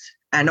shoebox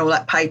and all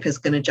that paper's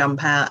going to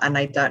jump out and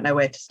they don't know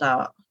where to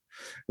start.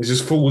 It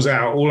just falls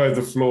out all over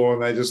the floor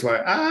and they're just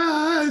like,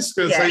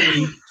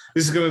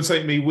 this is going to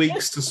take me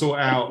weeks to sort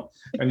out.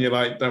 And you're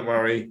like, don't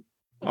worry,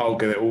 I'll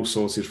get it all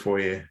sorted for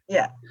you.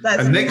 Yeah.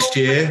 And next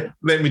year,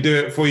 let me do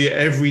it for you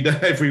every day,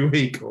 every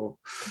week. Or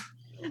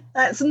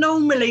that's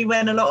normally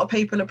when a lot of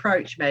people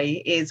approach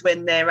me, is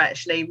when they're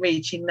actually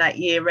reaching that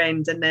year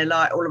end and they're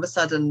like, all of a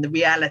sudden the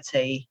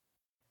reality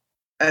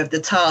of the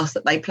task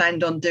that they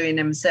planned on doing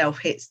themselves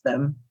hits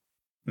them.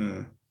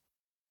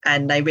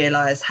 And they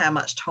realise how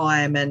much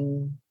time,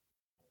 and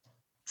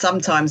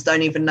sometimes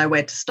don't even know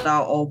where to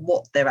start or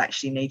what they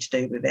actually need to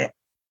do with it.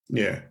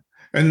 Yeah.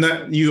 And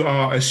that you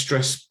are a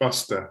stress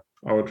buster.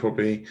 I would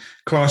probably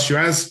class you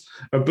as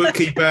a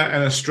bookkeeper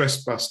and a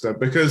stress buster,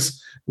 because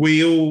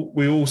we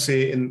all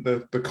see it in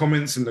the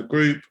comments in the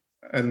group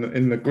and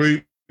in the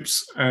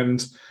groups,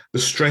 and the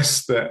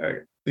stress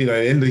that,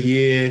 end of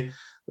year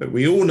that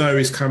we all know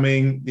is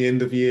coming, the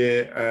end of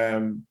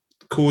year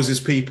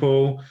causes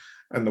people,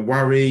 and the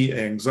worry,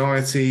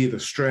 anxiety, the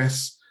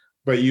stress.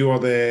 But you are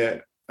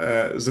there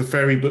as a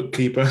fairy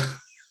bookkeeper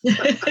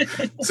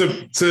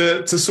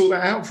to sort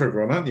that out for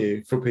everyone, aren't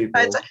you? For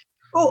people.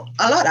 Oh,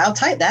 I like that. I'll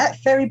take that.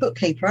 Fairy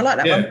bookkeeper. I like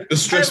that one. The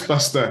stress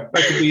buster.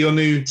 That could be your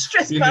new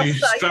stress your buster. new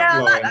strap I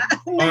line. like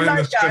that. I'm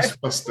the stress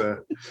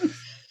buster.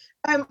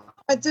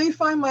 I do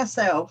find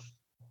myself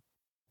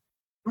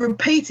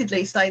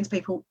repeatedly saying to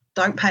people,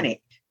 don't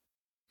panic.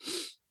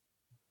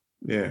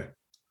 Yeah.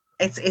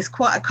 It's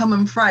quite a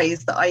common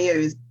phrase that I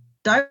use.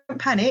 Don't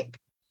panic.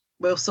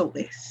 We'll sort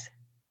this.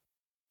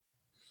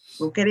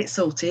 We'll get it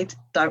sorted.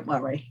 Don't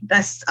worry.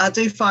 I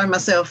do find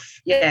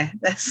myself,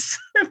 that's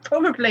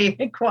probably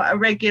quite a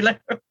regular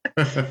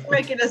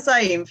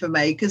saying for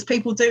me, because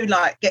people do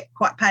get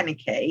quite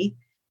panicky.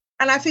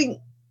 And I think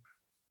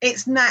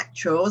it's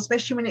natural,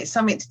 especially when it's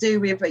something to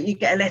do with, you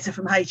get a letter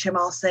from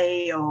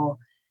HMRC or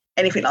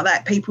anything like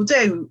that. People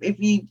do. If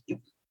you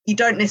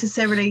don't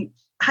necessarily,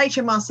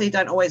 HMRC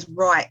don't always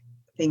write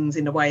things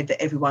in a way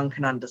that everyone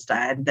can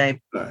understand.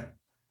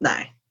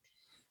 No.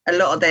 A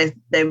lot of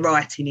their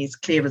writing is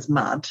clear as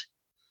mud.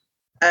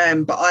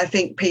 But I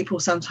think people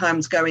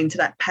sometimes go into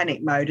that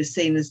panic mode as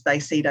soon as they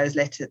see those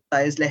letters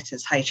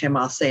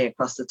HMRC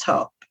across the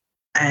top,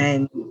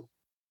 and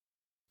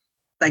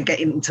they get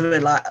into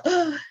it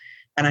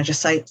and I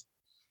just say,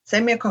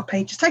 send me a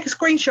copy. Just take a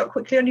screenshot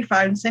quickly on your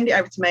phone, send it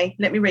over to me,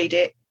 let me read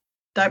it.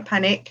 Don't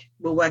panic,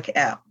 we'll work it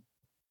out.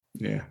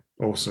 Yeah,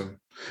 awesome.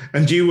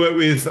 And do you work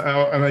with,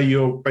 I know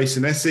you're based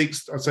in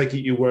Essex, I take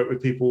it you work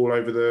with people all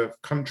over the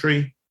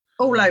country?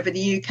 All over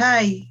the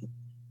UK.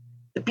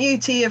 The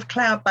beauty of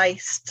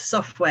cloud-based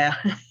software.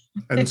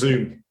 And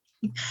Zoom.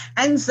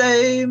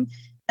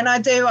 And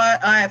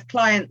I have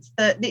clients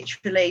that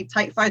literally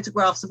take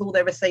photographs of all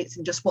their receipts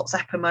and just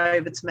WhatsApp them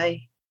over to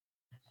me.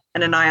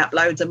 And then I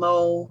upload them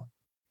all.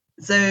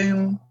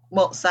 Zoom,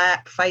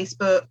 WhatsApp,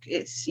 Facebook.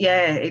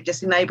 It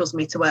just enables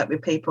me to work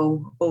with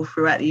people all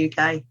throughout the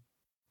UK.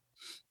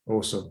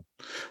 Awesome.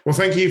 Well,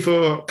 thank you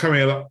for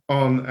coming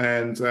on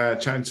and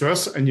chatting to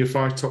us and your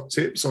 5 top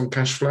tips on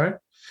cash flow.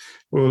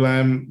 We'll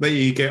let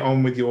you get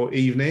on with your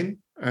evening,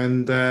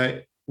 and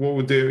what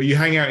we'll do, you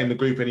hang out in the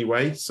group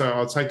anyway, so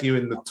I'll take you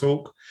in the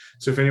talk.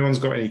 So if anyone's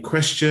got any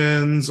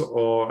questions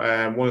or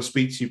want to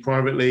speak to you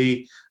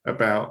privately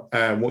about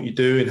what you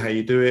do and how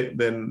you do it,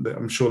 then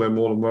I'm sure they're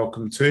more than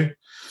welcome to.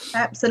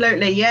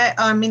 Absolutely. Yeah,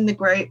 I'm in the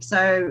group,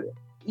 so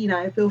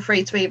feel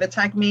free to either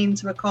tag me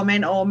into a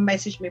comment or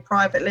message me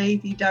privately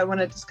if you don't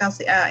want to discuss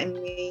it out in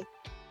the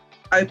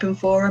open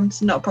forum.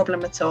 It's not a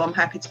problem at all. I'm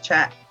happy to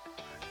chat.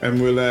 And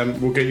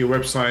we'll get your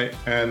website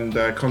and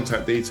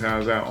contact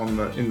details out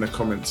in the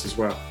comments as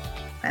well.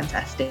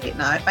 Fantastic.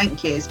 No,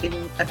 thank you. It's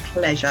been a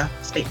pleasure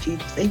to speak to you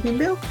this evening,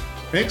 Bill.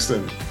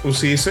 Excellent. We'll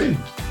see you soon.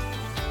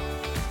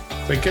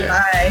 Take care.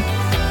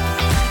 Bye.